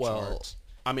popping up on the charts.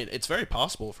 I mean, it's very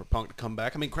possible for punk to come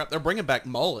back. I mean, crap, they're bringing back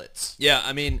mullets. Yeah,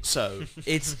 I mean, so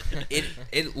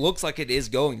it looks like it is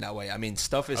going that way. I mean,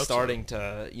 stuff is starting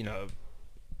to,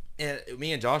 and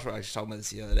me and Josh were actually talking about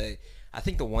this the other day. I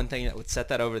think the one thing that would set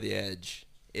that over the edge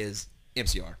is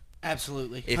MCR.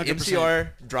 Absolutely. 100%. If MCR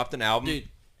dropped an album, dude,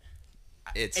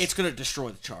 it's going to destroy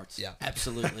the charts. Yeah.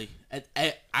 Absolutely.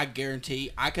 I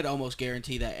guarantee, I could almost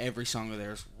guarantee that every song of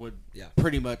theirs would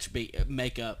pretty much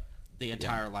make up the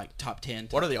entire top 10.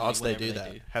 What are the odds they do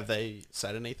that? Have they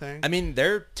said anything? I mean,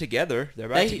 they're together. They're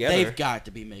back together. They've got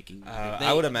to be making music.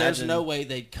 I would imagine there's no way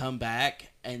they'd come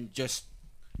back and just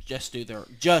do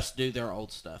their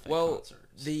old stuff at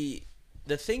concerts. The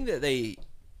thing that the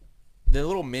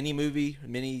little mini movie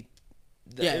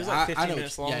it was like 15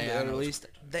 minutes long that they released.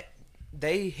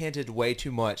 They hinted way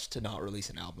too much to not release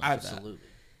an album. Absolutely.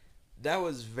 That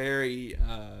was very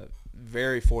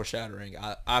very foreshadowing.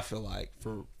 I feel like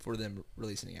for them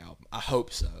releasing an album. I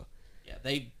hope so. Yeah,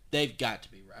 they've got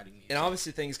to be writing music. And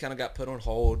obviously things kind of got put on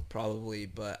hold probably,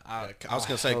 but I was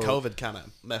going to say COVID kind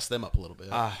of messed them up a little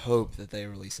bit. I hope that they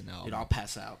release an album. Dude, I'll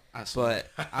pass out. I will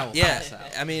pass out.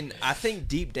 I mean, I think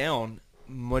deep down,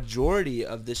 majority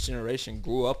of this generation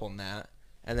grew up on that,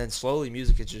 and then slowly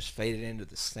music has just faded into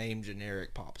the same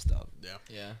generic pop stuff.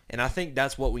 Yeah. And I think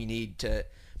that's what we need to,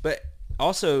 but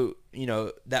also,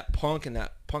 that punk and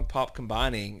that punk pop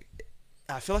combining,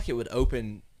 I feel like it would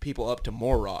open people up to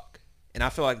more rock. And I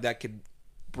feel like that could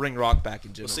bring rock back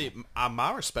in general. Well, see,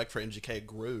 my respect for MGK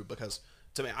grew because,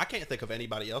 to me, I can't think of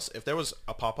anybody else. If there was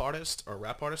a pop artist or a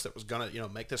rap artist that was going to,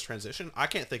 make this transition, I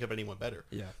can't think of anyone better.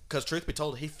 Yeah. Because truth be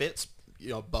told, he fits,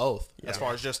 both as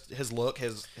far as just his look,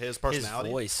 his personality.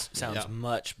 His voice sounds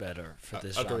much better for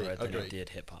this genre than it did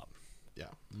hip-hop. Yeah.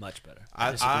 Much better.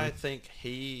 I think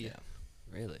he... Yeah.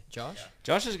 Really? Josh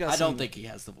has got I don't think he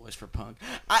has the voice for punk.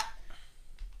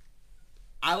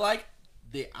 I like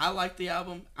the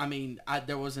album. I mean,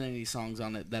 there wasn't any songs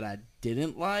on it that I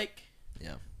didn't like.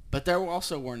 Yeah. But there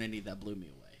also weren't any that blew me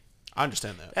away. I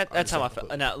understand that. That's how I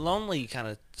felt. Now, Lonely kind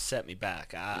of set me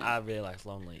back. I really liked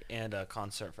Lonely and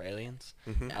Concert for Aliens.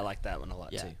 Mm-hmm. I liked that one a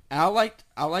lot too. And I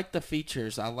liked the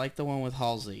features. I liked the one with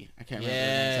Halsey. I can't remember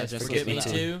the names. I just Forget Me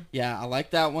Too. Yeah, I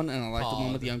like that one, and I like the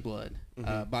one with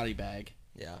Youngblood, Body Bag.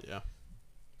 Yeah.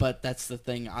 But that's the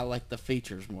thing. I like the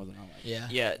features more than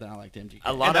than I liked MGK.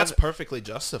 And that's perfectly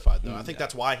justified, though. I think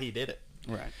that's why he did it.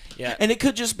 Right. Yeah. And it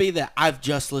could just be that I've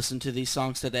just listened to these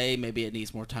songs today. Maybe it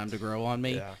needs more time to grow on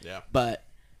me. Yeah. But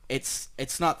it's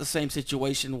not the same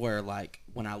situation where, like,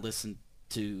 when I listen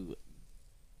to,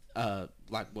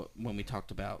 when we talked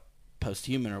about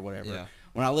Posthuman or whatever,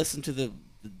 when I listen to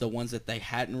the ones that they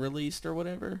hadn't released or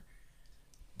whatever,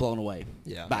 blown away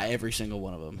by every single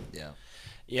one of them. Yeah.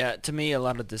 Yeah, to me, a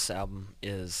lot of this album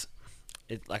is,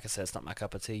 like I said, it's not my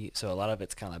cup of tea. So a lot of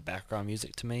it's kind of like background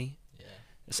music to me. Yeah.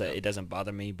 So it doesn't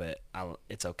bother me, but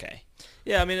it's okay.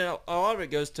 Yeah, I mean, a lot of it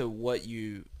goes to what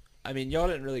you. I mean, y'all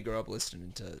didn't really grow up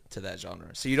listening to that genre,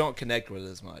 so you don't connect with it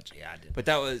as much. Yeah, I did. But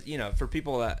that was, for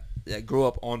people that grew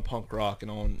up on punk rock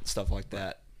and on stuff like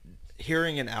that,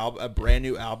 hearing a brand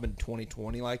new album in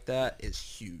 2020 like that is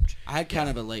huge. I had kind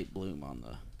of a late bloom on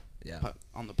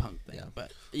the punk thing,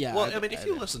 but yeah. Well, I mean, if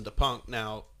you listen to punk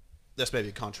now, this may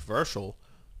be controversial,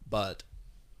 but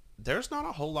there's not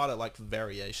a whole lot of like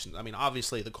variation. I mean,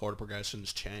 obviously the chord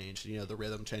progressions change, the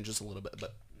rhythm changes a little bit,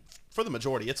 but for the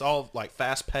majority, it's all like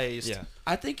fast paced. Yeah,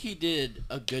 I think he did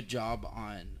a good job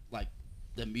on like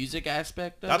the music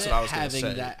aspect of That's it, what I was gonna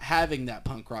say. having that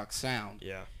punk rock sound.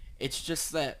 Yeah, it's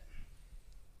just that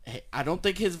I don't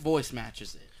think his voice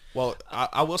matches it. Well,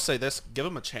 I will say this: give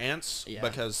him a chance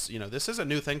because this is a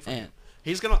new thing for him.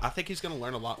 I think he's gonna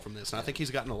learn a lot from this, and I think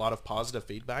he's gotten a lot of positive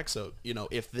feedback. So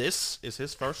if this is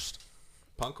his first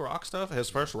punk rock stuff, his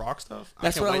first rock stuff,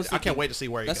 I can't wait to see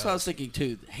where he goes. That's what I was thinking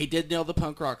too. He did nail the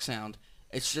punk rock sound.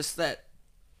 It's just that,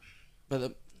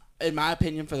 in my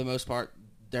opinion, for the most part,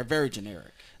 they're very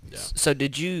generic. Yeah. So do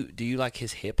you like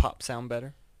his hip hop sound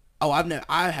better? Oh,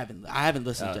 I haven't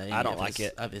listened to any I don't like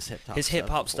it. Of his hip hop. His hip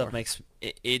hop stuff makes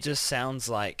it just sounds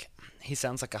like he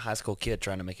sounds like a high school kid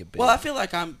trying to make it big. Well, I feel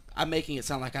like I'm making it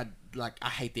sound like I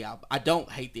hate the album. I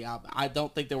don't hate the album. I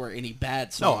don't think there were any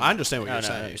bad songs. No, I understand what you're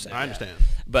saying. I understand.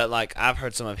 But like I've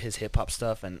heard some of his hip hop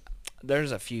stuff, and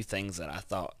there's a few things that I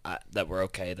thought that were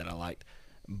okay that I liked,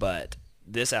 but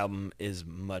this album is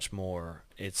much more.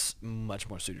 It's much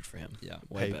more suited for him. Yeah,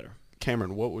 way better.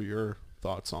 Cameron, what were your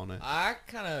thoughts on it? I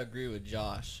kind of agree with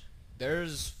Josh.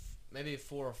 There's maybe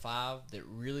 4 or 5 that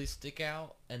really stick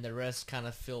out, and the rest kind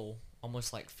of feel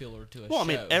almost like filler to a show. Well, I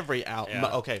mean, every album,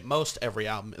 most every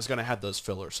album is going to have those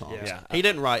filler songs. Yeah. He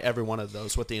didn't write every one of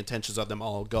those with the intentions of them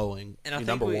all going and I think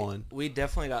number one. We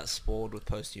definitely got spoiled with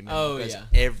Post-Human because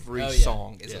every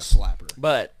song is a slapper.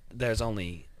 But there's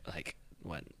only like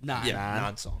what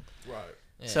 9 songs. Right.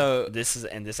 Yeah. So this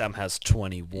album has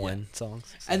 21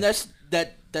 songs, and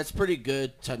that's pretty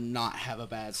good to not have a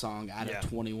bad song out of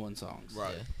 21 songs.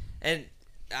 Right. Yeah. And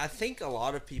I think a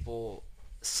lot of people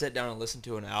sit down and listen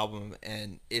to an album,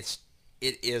 and it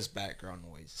is background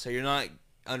noise. So you're not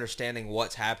understanding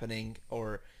what's happening,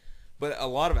 but a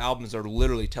lot of albums are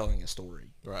literally telling a story.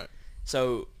 Right.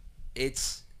 So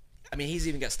he's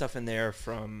even got stuff in there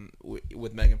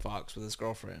with Megan Fox with his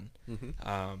girlfriend,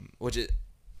 which it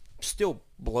still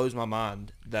blows my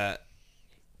mind that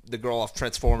the girl off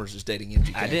Transformers is dating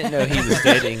MGK. I didn't know he was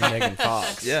dating Megan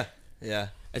Fox. Yeah.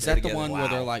 Is that the one where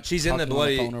they're like she's in the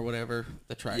bloody phone or whatever?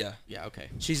 The track. Yeah. Okay.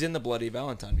 She's in the Bloody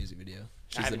Valentine music video.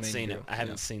 I haven't seen it. I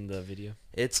haven't seen the video.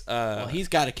 It's well, he's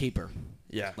got to keep her.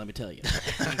 Yeah. Let me tell you.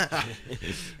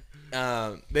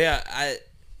 But yeah,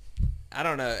 I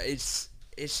don't know. It's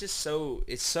just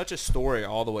it's such a story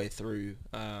all the way through.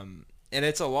 And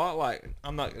it's a lot like,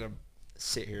 I'm not gonna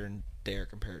sit here and dare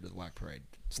compare it to the Black Parade.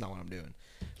 It's not what I'm doing.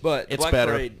 But the Black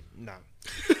better. Parade, no.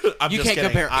 You can't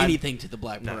compare anything to the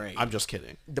Black Parade. I'm just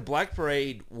kidding. The Black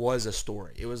Parade was a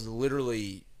story. It was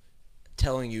literally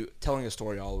telling a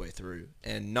story all the way through,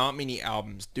 and not many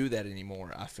albums do that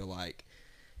anymore, I feel like.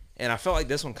 And I felt like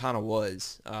this one kind of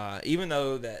was, even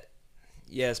though that,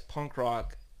 yes, punk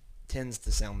rock tends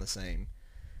to sound the same,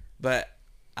 but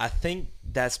I think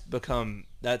that's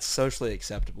socially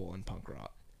acceptable in punk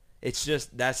rock. It's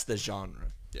just, that's the genre.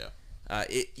 Yeah.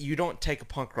 You don't take a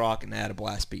punk rock and add a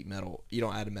blast beat metal. You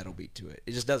don't add a metal beat to it.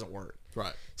 It just doesn't work.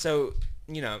 Right. So,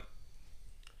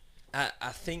 I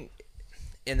think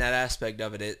in that aspect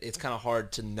of it, it's kind of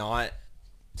hard to not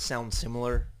sound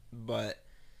similar, but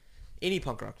any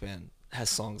punk rock band has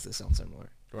songs that sound similar.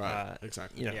 Right.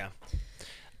 Exactly. Yeah.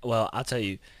 Well, I'll tell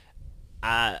you,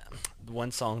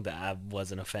 one song that I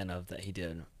wasn't a fan of that he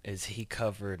did is he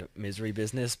covered "Misery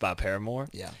Business" by Paramore.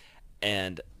 Yeah.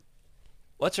 And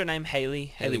what's her name?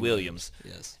 Haley Williams.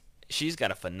 Yes. She's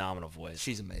got a phenomenal voice.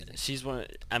 She's amazing. She's one.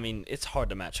 I mean, it's hard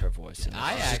to match her voice.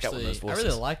 I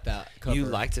really like that cover. You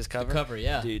liked his cover? The cover,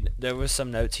 yeah. Dude, there was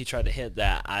some notes he tried to hit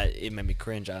that it made me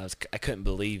cringe. I couldn't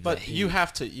believe. But that you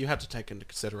have to take into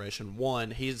consideration,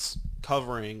 one, he's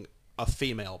covering a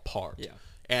female part. Yeah.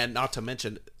 And not to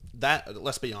mention that,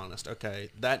 let's be honest, okay,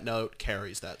 that note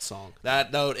carries that song.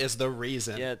 That note is the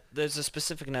reason. Yeah, there's a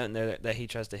specific note in there that he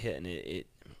tries to hit, and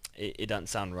it doesn't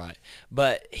sound right.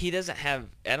 But he doesn't have,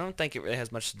 I don't think it really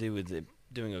has much to do with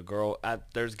doing a girl.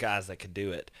 There's guys that could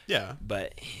do it. Yeah.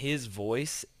 But his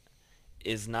voice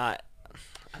is not,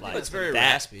 Like, It's very that-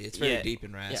 raspy. It's very yeah. deep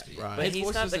and raspy. Right. But His he's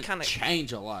voice not the doesn't kind of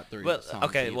change a lot through Well, the songs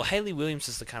okay. either. Well, Haley Williams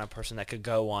is the kind of person that could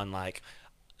go on like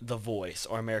The Voice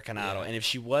or American Idol, and if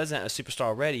she wasn't a superstar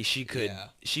already, she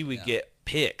would get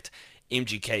picked.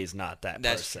 MGK is not that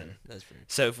That's person. true. That's true.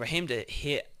 So for him to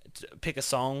pick a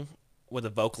song with a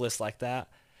vocalist like that,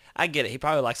 I get it. He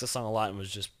probably likes the song a lot and was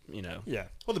just, Yeah.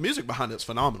 Well, the music behind it's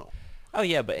phenomenal. Oh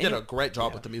yeah, but He did a great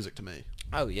job with the music to me.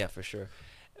 oh yeah, for sure.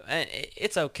 And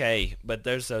it's okay, but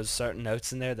there's those certain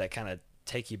notes in there that kind of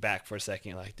take you back for a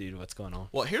second. You're like, dude, what's going on?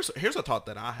 Well, here's a thought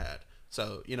that I had.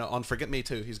 So, on Forget Me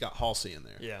Too, he's got Halsey in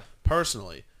there. Yeah.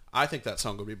 Personally, I think that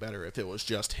song would be better if it was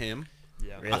just him.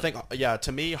 Yeah. Really? I think,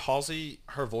 to me, Halsey,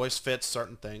 her voice fits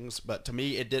certain things, but to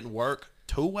me, it didn't work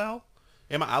too well.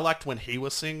 I liked when he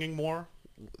was singing more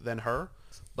than her,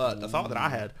 but the thought that I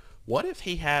had, what if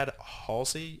he had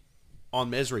Halsey on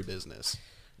Misery Business?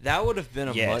 That would have been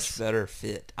a Yes. much better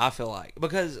fit, I feel like.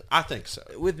 Because I think so.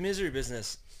 with Misery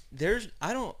Business,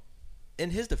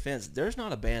 in his defense, there's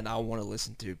not a band I want to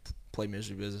listen to play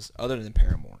Misery Business other than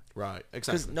Paramore. Right,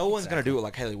 Because exactly. no one's going to do it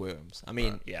like Haley Williams. I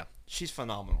mean, Yeah. she's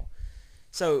phenomenal.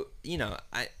 So,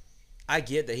 I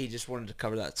get that he just wanted to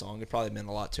cover that song. It probably meant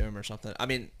a lot to him or something. I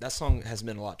mean, that song has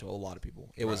meant a lot to a lot of people.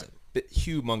 It was a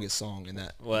humongous song in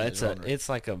that. Well, in that genre. it's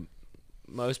like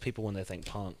most people when they think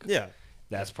punk, yeah.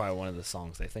 that's probably one of the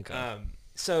songs they think of.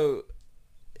 So,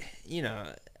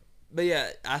 but yeah,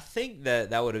 I think that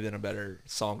would have been a better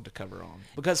song to cover on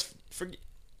because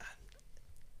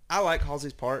I like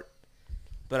Halsey's part,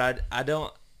 but I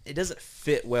don't. It doesn't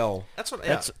fit well. That's what.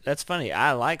 That's funny.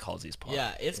 I like Halsey's part.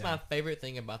 Yeah, it's my favorite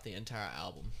thing about the entire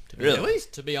album. To be Really?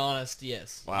 honest. To be honest,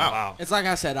 yes. Wow. It's like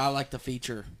I said, I like the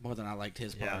feature more than I liked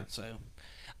his part. Yeah. So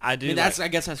I do. I mean, I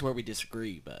guess that's where we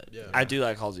disagree. But I do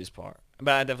like Halsey's part,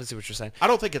 but I definitely see what you're saying. I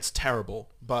don't think it's terrible,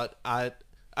 but I've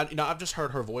just heard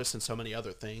her voice in so many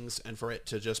other things, and for it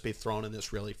to just be thrown in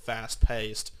this really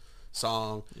fast-paced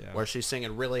song where she's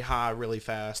singing really high, really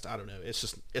fast, I don't know. It's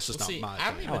just Well, not see, my I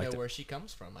don't thing. even liked know it. where she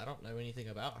comes from. I don't know anything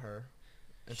about her.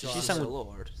 Until She's I a was- solo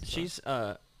artist.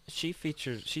 She's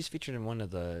featured in one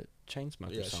of the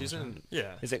Chainsmokers Yeah, songs. she's right? in.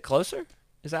 Yeah. Is it Closer?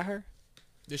 Is that her?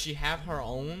 Does she have her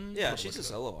own? Yeah, she's a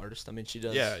solo artist. I mean, she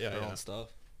does Yeah, her yeah. own stuff.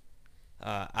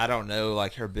 I don't know,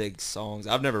 like, her big songs.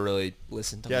 I've never really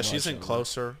listened to Yeah, much she's in of her.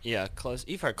 Closer. Yeah, Close.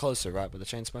 You've heard Closer, right, with the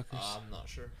Chainsmokers? I'm not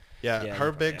sure. Yeah, Yeah,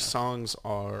 her big yeah. songs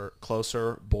are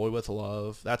Closer, Boy with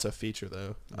Love. That's a feature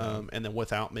though. And then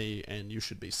Without Me and You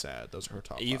Should Be Sad. Those are her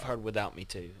top. You've 5. heard Without Me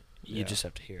too. You Yeah. just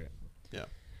have to hear it. Yeah,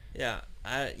 Yeah,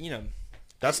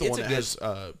 that's the It's one a that good- has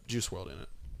Juice WRLD in it.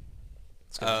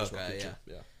 It's got a Oh, Juice WRLD okay, feature.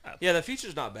 Yeah. Yeah, the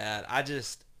feature's not bad.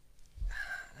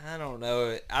 I don't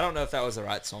know. I don't know if that was the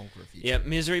right song for a feature. Yeah,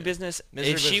 Misery Business.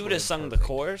 Misery if she Business would have was sung the perfect.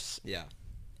 chorus, Yeah.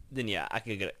 then yeah, I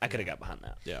could have got behind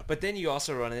that. Yeah. But then you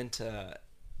also run into,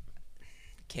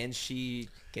 can she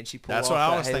pull That's off what I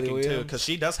that was Hayley thinking too, Williams? because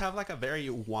she does have like a very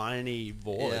whiny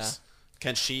voice. Yeah.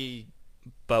 Can she?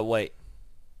 But wait,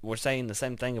 we're saying the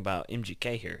same thing about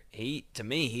MGK here.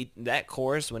 That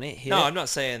chorus when it hit. No, I'm not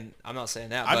saying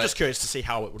that. I'm but just curious to see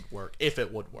how it would work, if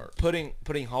it would work. putting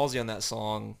Halsey on that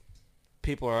song,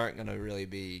 people aren't going to really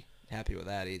be happy with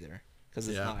that either because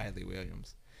it's Yeah. not Hayley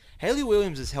Williams. Hayley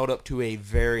Williams is held up to a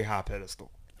very high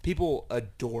pedestal. People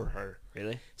adore her.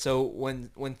 Really? So when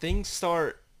things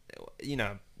start,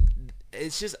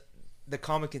 it's just the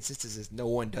common consensus is no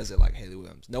one does it like Hayley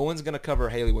Williams. No one's gonna cover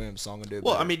a Hayley Williams song and do it.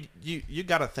 Well, better. I mean, you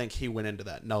got to think he went into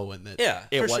that knowing that yeah,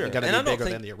 it for wasn't sure. going And I to be don't bigger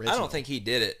think- than the original. I don't think he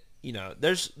did it.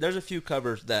 There's a few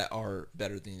covers that are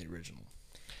better than the original.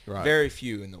 Right. Very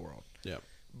few in the world. Yeah.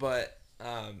 But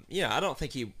I don't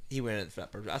think he went in for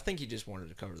that purpose. I think he just wanted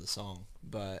to cover the song.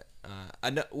 But I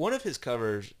know one of his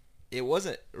covers. It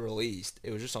wasn't released.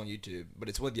 It was just on YouTube. But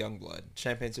it's with Youngblood,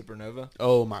 Champagne Supernova.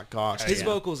 Oh my gosh. His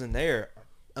vocals in there, are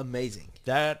amazing.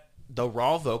 The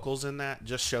raw vocals in that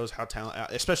just shows how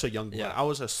talented, especially Youngblood. Yeah. I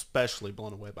was especially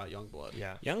blown away by Youngblood.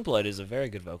 Yeah. Youngblood is a very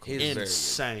good vocalist. He's very good.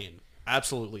 Insane.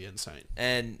 Absolutely insane.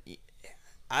 And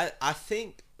I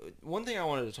think one thing I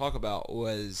wanted to talk about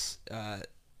was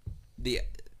the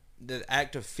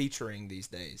act of featuring these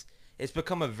days. It's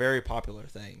become a very popular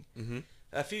thing. Mm-hmm.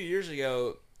 A few years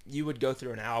ago, you would go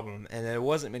through an album and there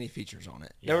wasn't many features on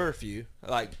it. There were a few,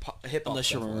 like hip hop.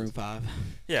 unless you're Maroon 5.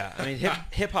 Yeah, I mean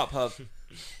hip hop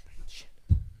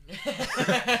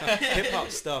hip hop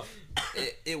stuff.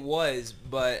 It was,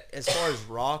 but as far as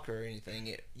rock or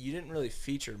anything, you didn't really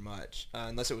feature much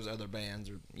unless it was other bands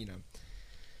or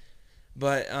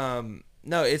But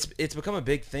no, it's become a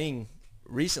big thing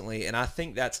recently, and I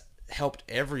think that's helped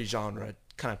every genre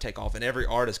kind of take off, and every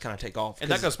artist kind of take off. And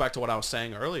that goes back to what I was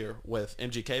saying earlier with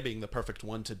MGK being the perfect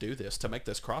one to do this, to make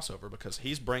this crossover, because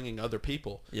he's bringing other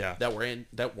people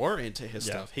that were into his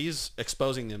stuff. He's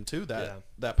exposing them to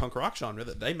that punk rock genre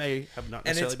that they may have not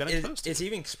necessarily been exposed to. It's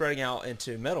even spreading out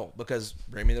into metal, because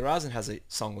Bring Me the Horizon has a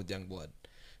song with Youngblood.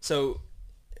 So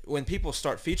when people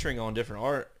start featuring on different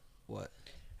art, what?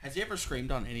 Has he ever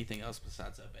screamed on anything else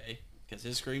besides Obey? Because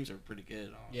his screams are pretty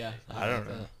good. Yeah. I don't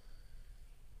know.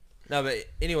 No, but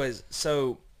anyways,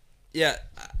 so yeah,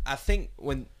 I think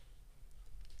when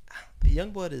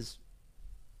Youngblood is,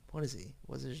 what is he?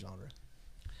 What's his genre?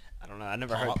 I don't know. I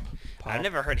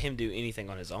never heard him do anything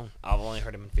on his own. I've only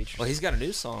heard him in features. Well, he's got a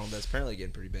new song that's apparently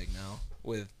getting pretty big now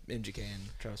with MGK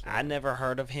and Travis Barker. I never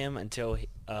heard of him until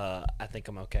I Think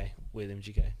I'm Okay with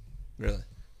MGK. Really?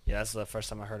 Yeah, that's the first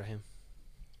time I heard of him.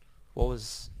 What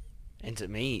was? And to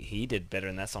me, he did better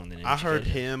in that song than MGK. I heard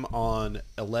him on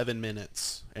 11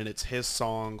 Minutes, and it's his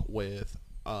song with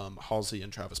Halsey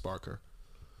and Travis Barker.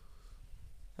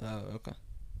 Oh, okay.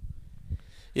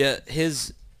 Yeah,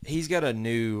 he's got a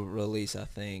new release, I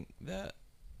think,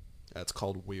 that's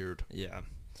called Weird. Yeah.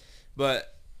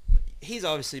 But he's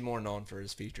obviously more known for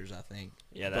his features, I think.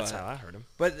 Yeah, that's how I heard him.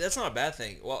 But that's not a bad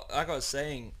thing. Well, like I was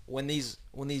saying, when these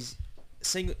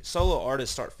solo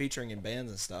artists start featuring in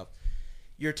bands and stuff,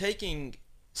 you're taking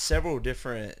several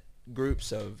different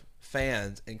groups of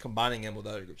fans and combining them with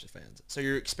other groups of fans. So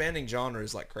you're expanding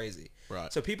genres like crazy.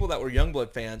 Right. So people that were Youngblood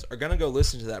fans are going to go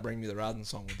listen to that Bring Me the Horizon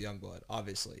song with Youngblood,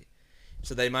 obviously.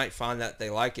 So they might find that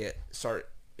they like it, start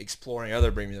exploring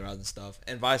other Bring Me the Horizon stuff,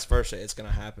 and vice versa. It's going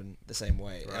to happen the same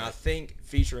way. Right. And I think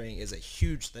featuring is a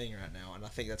huge thing right now, and I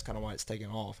think that's kind of why it's taken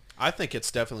off. I think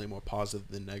it's definitely more positive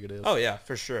than negative. Oh yeah,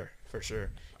 for sure.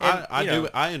 And,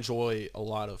 I enjoy a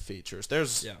lot of features.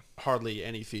 There's hardly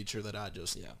any feature that I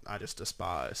just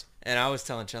despise. And I was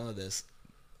telling Chandler this.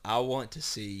 I want to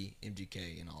see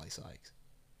MGK and Ollie Sykes.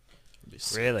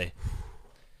 Really?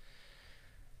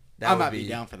 I might be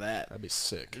down for that. That'd be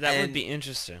sick. That would be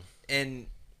interesting. And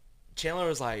Chandler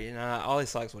was like, Ollie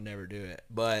Sykes would never do it.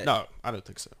 But no, I don't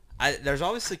think so. There's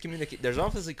obviously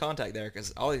contact there,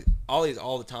 because Ollie's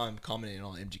all the time commenting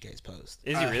on MGK's post.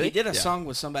 Is he really? He did a song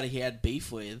with somebody he had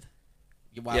beef with.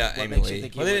 Amy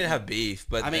Lee. Well, they didn't have beef,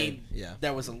 but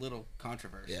there was a little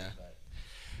controversy. Yeah.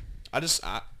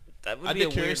 I'd be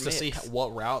curious to see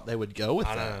what route they would go with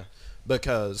that.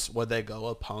 Because would they go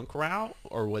a punk route,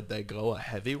 or would they go a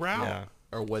heavy route? Yeah.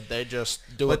 Or would they just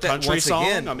do a country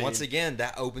song? Once again,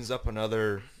 that opens up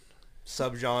another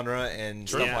subgenre and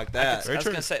stuff like that. I was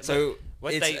going to say, so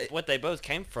what they both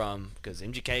came from, because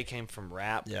MGK came from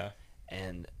rap,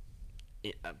 and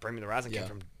Bring Me the Horizon came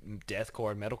from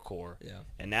deathcore, metalcore,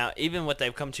 and now even what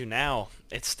they've come to now,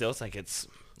 it still think it's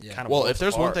kind of well. If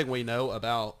there's one thing we know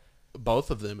about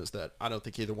both of them, is that I don't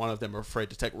think either one of them are afraid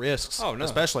to take risks. Oh no,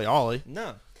 especially Ollie.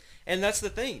 No, and that's the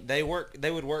thing. They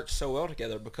would work so well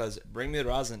together, because Bring Me the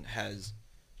Horizon has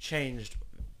changed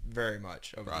very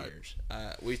much over the years.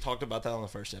 We talked about that on the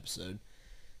first episode.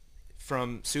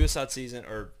 From Suicide Season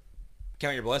or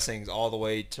Count Your Blessings all the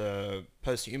way to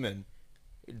Posthuman,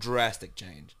 drastic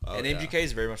change. And MGK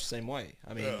is very much the same way.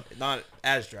 I mean, not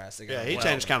as drastic. Yeah, he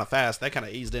changed kind of fast. They kind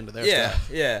of eased into their stuff.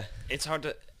 Yeah. It's hard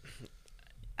to...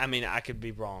 I mean, I could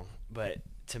be wrong, but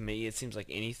to me, it seems like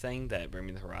anything that Bring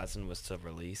Me the Horizon was to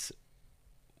release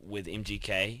with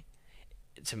MGK,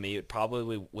 to me, it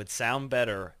probably would sound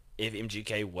better if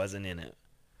MGK wasn't in it,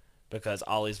 because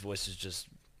Ollie's voice is just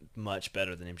much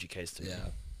better than MGK's to me.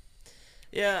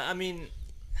 Yeah, I mean,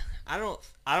 I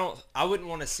wouldn't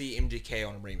want to see MGK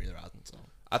on a Bring Me the Horizon song.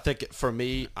 I think for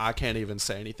me, I can't even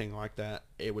say anything like that.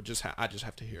 It would just I just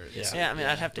have to hear it. Yeah, I mean,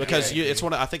 I'd have to because hear it. it's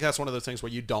I think that's one of those things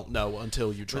where you don't know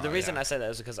until you try. But the reason I say that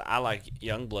is because I like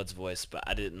Youngblood's voice, but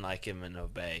I didn't like him in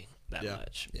Obey that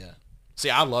much. Yeah. See,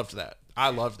 I loved that. I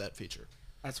loved that feature.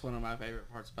 That's one of my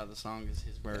favorite parts about the song is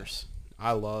his verse.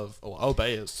 I love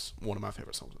Obey is one of my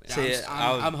favorite songs.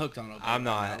 I'm hooked on Obey. I'm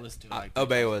not. I listen to it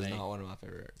Obey was not one of my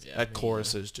favorites. Yeah, that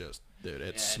chorus is just, dude,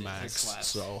 it smacks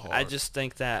so hard. I just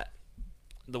think that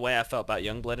the way I felt about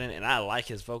Youngblood in it, and I like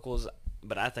his vocals,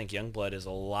 but I think Youngblood is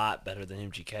a lot better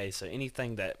than MGK. So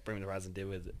anything that Bring Me the Horizon did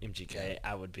with MGK,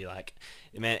 I would be like,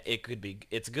 man,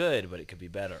 it's good, but it could be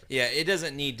better. Yeah, it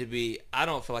doesn't need to be. I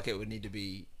don't feel like it would need to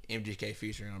be MGK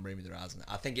featuring on Bring Me the Horizon.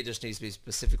 I think it just needs to be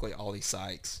specifically Ollie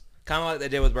Sykes, kind of like they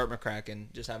did with Burt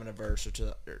McCracken, just having a verse or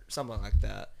something like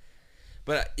that.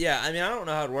 But yeah, I mean, I don't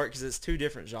know how it would work because it's two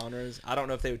different genres. I don't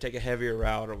know if they would take a heavier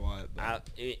route or what.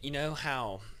 You know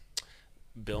how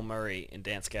Bill Murray and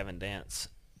Dance Gavin Dance,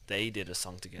 they did a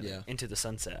song together, Into the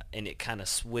Sunset, and it kind of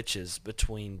switches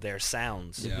between their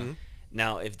sounds. Yeah.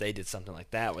 Now, if they did something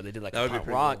like that, where they did like That a would be punk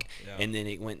pretty rock, cool. Yeah. and then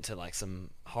it went to like some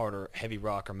harder, heavy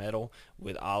rock or metal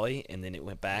with Ollie, and then it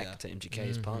went back to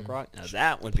MGK's punk rock. Now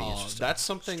that would be interesting. That's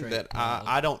something Straight that pog.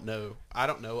 I don't know. I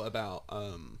don't know about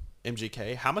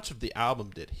MGK. How much of the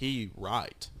album did he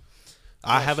write?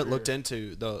 I haven't looked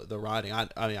into the writing. I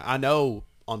mean, I know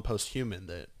on Posthuman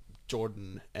that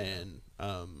Jordan and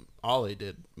Ollie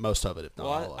did most of it, if not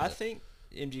all Well, of I it. think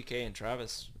MGK and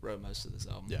Travis wrote most of this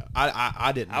album. Yeah,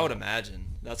 I didn't. I would know. imagine.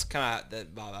 That's kind of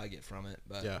that vibe I get from it.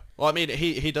 But Yeah. Well, I mean,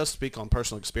 he does speak on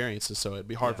personal experiences, so it'd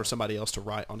be hard for somebody else to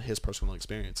write on his personal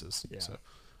experiences. Yeah. So.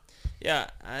 yeah,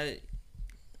 I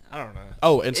don't know.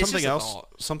 Oh, and It's something just a else.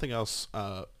 thought. Something else.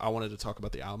 I wanted to talk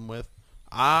about the album with.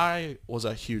 I was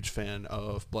a huge fan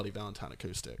of Bloody Valentine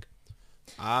Acoustic.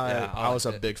 I I was a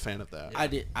liked it. big fan of that. I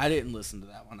didn't listen to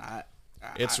that one.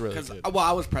 It's really 'cause, good. well,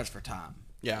 I was pressed for time.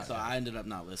 Yeah. So I ended up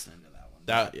not listening to that one.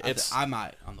 That- But it's- I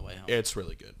might on the way home. It's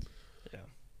really good. Yeah,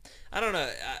 I don't know.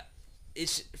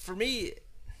 It's for me.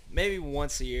 Maybe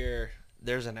once a year,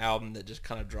 there's an album that just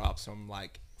kind of drops. So I'm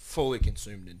like fully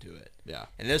consumed into it. Yeah.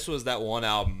 And this was that one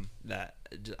album that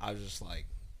I was just like,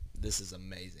 this is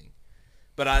amazing.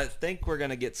 But I think we're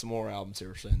gonna get some more albums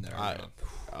here soon. We've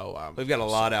got a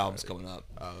lot of albums coming up.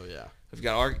 Oh yeah. We've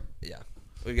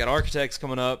got Architects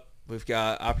coming up. We've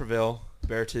got Iperville,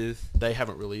 Beartooth. They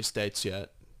haven't released dates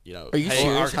yet. You know. Are you hey,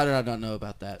 serious? How did I not know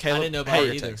about that? Caleb, I didn't know about hey,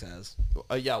 it either. Architects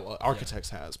has. Yeah, well, Architects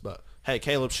has, but hey,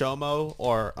 Caleb Shomo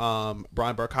or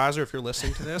Brian Burkheiser, if you're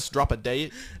listening to this, drop a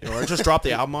date or just drop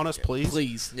the album on us, please.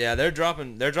 Please. Yeah, they're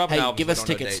dropping. Hey, Hey, albums. give We us don't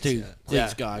know tickets dates too. yet. Please,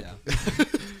 Yeah. God. Yeah.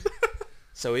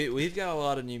 So we've got a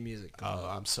lot of new music. coming Oh,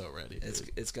 up. I'm so ready. It's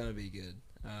dude. it's gonna be good.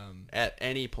 At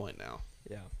any point now.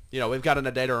 Yeah. You know, we've got an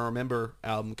A Day to Remember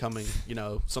album coming, you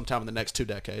know, sometime in the next 2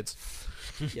 decades.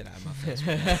 Get out of my face.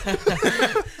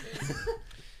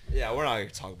 Yeah, we're not gonna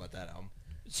talk about that album.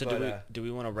 So But, do we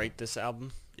want to rate this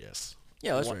album? Yes.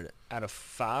 Yeah, let's One- rate it. Out of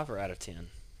 5 or out of 10?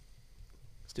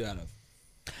 Let's do out of.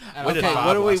 We did Okay, five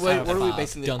what are we last time. what are we Five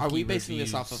basing this? Are we donkey basing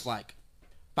this off reviews. of like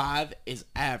 5 is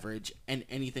average and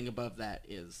anything above that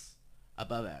is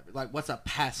above average? Like what's a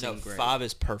passing No, grade? 5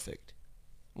 is perfect.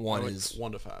 1 is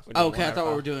 1 to 5. Oh, okay, I thought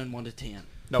we were doing 1 to 10.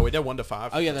 No, we did 1 to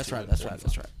 5. Oh yeah, that's right. That's right.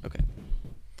 That's right. Okay.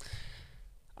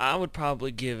 I would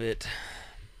probably give it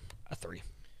a 3.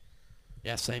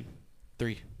 Yeah, same.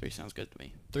 3. 3 sounds good to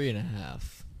me.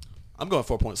 3.5. I'm going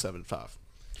 4.75.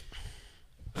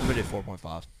 I'm gonna do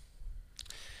 4.5.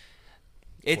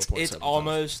 It's 4.75.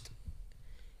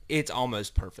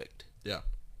 almost perfect. Yeah.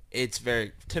 It's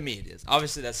very, to me it is.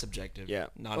 Obviously that's subjective. Yeah.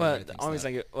 Not well, everybody thinks only that.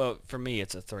 thing, well, for me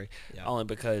it's a 3. Yeah. Only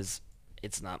because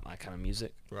it's not my kind of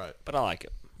music, Right. but I like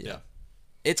it. Yeah.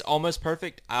 It's almost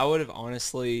perfect. I would have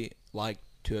honestly liked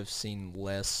to have seen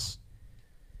less.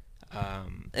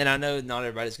 And I know not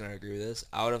everybody's going to agree with this.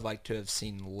 I would have liked to have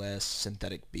seen less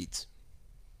synthetic beats.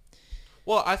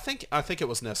 Well, I think it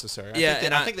was necessary. Yeah, I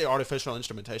and I- think the artificial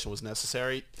instrumentation was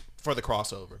necessary for the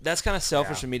crossover. That's kind of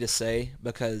selfish of me to say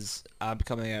because I'm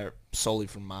coming at it solely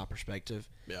from my perspective.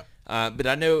 Yeah. But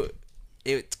I know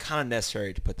it's kind of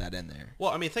necessary to put that in there. Well,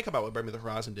 I mean, think about what Bring Me the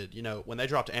Horizon did. You know, when they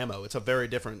dropped Ammo, it's a very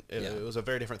different. It Yeah. was a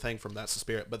very different thing from That's the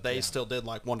Spirit, but they still did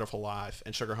like Wonderful Life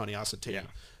and Sugar Honey Iced Tea Yeah.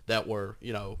 that were,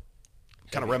 you know,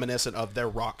 kind of reminiscent of their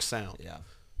rock sound. Yeah.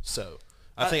 So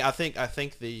I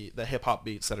think the hip hop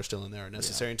beats that are still in there are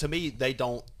necessary, and to me, they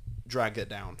don't drag it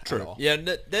down at all. Yeah,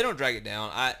 they don't drag it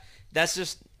down. That's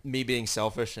just me being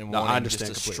selfish and No, I wanting understand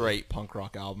just a completely. straight punk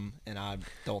rock album, and I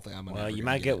don't think I'm gonna. Well, ever you gonna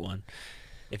might get it. one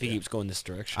if he keeps going this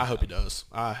direction. I hope he does.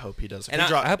 I hope he does. If And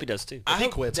he I I hope he does too. If he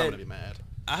hope quits, I'm that- gonna be mad.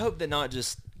 I hope that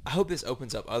I hope this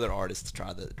opens up other artists to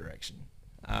try that direction,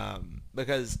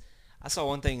 because I saw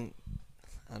one thing.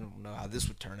 I don't know how this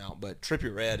would turn out, but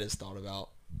Trippie Redd has thought about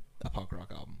a punk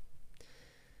rock album,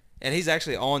 and he's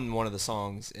actually on one of the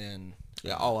songs in.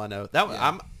 Yeah, all I know that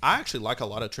Yeah. I actually like a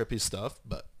lot of Trippy's stuff,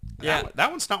 but Yeah. that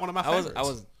one's not one of my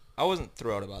favorites. I wasn't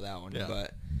thrilled about that one, Yeah.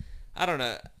 but I don't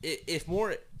know if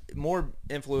more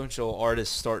influential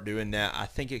artists start doing that. I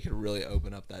think it could really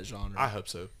open up that genre. I hope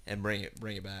so, and bring it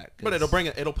back. but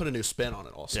 'cause- it'll put a new spin on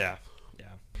it also. Yeah.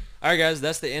 All right, guys,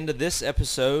 that's the end of this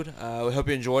episode. We hope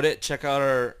you enjoyed it. Check out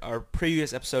our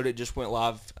previous episode. It just went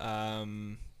live.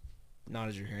 Not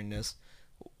as you're hearing this.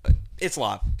 It's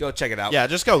live. Go check it out. Yeah,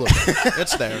 just go look.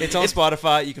 It's there. It's on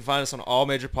Spotify. You can find us on all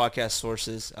major podcast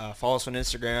sources. Follow us on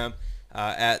Instagram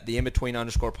at the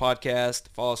 _podcast.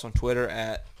 Follow us on Twitter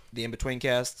at the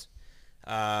inbetweencast.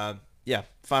 Yeah,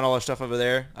 find all our stuff over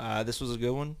there. This was a good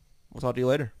one. We'll talk to you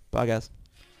later. Bye, guys.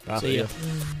 Bye. See ya.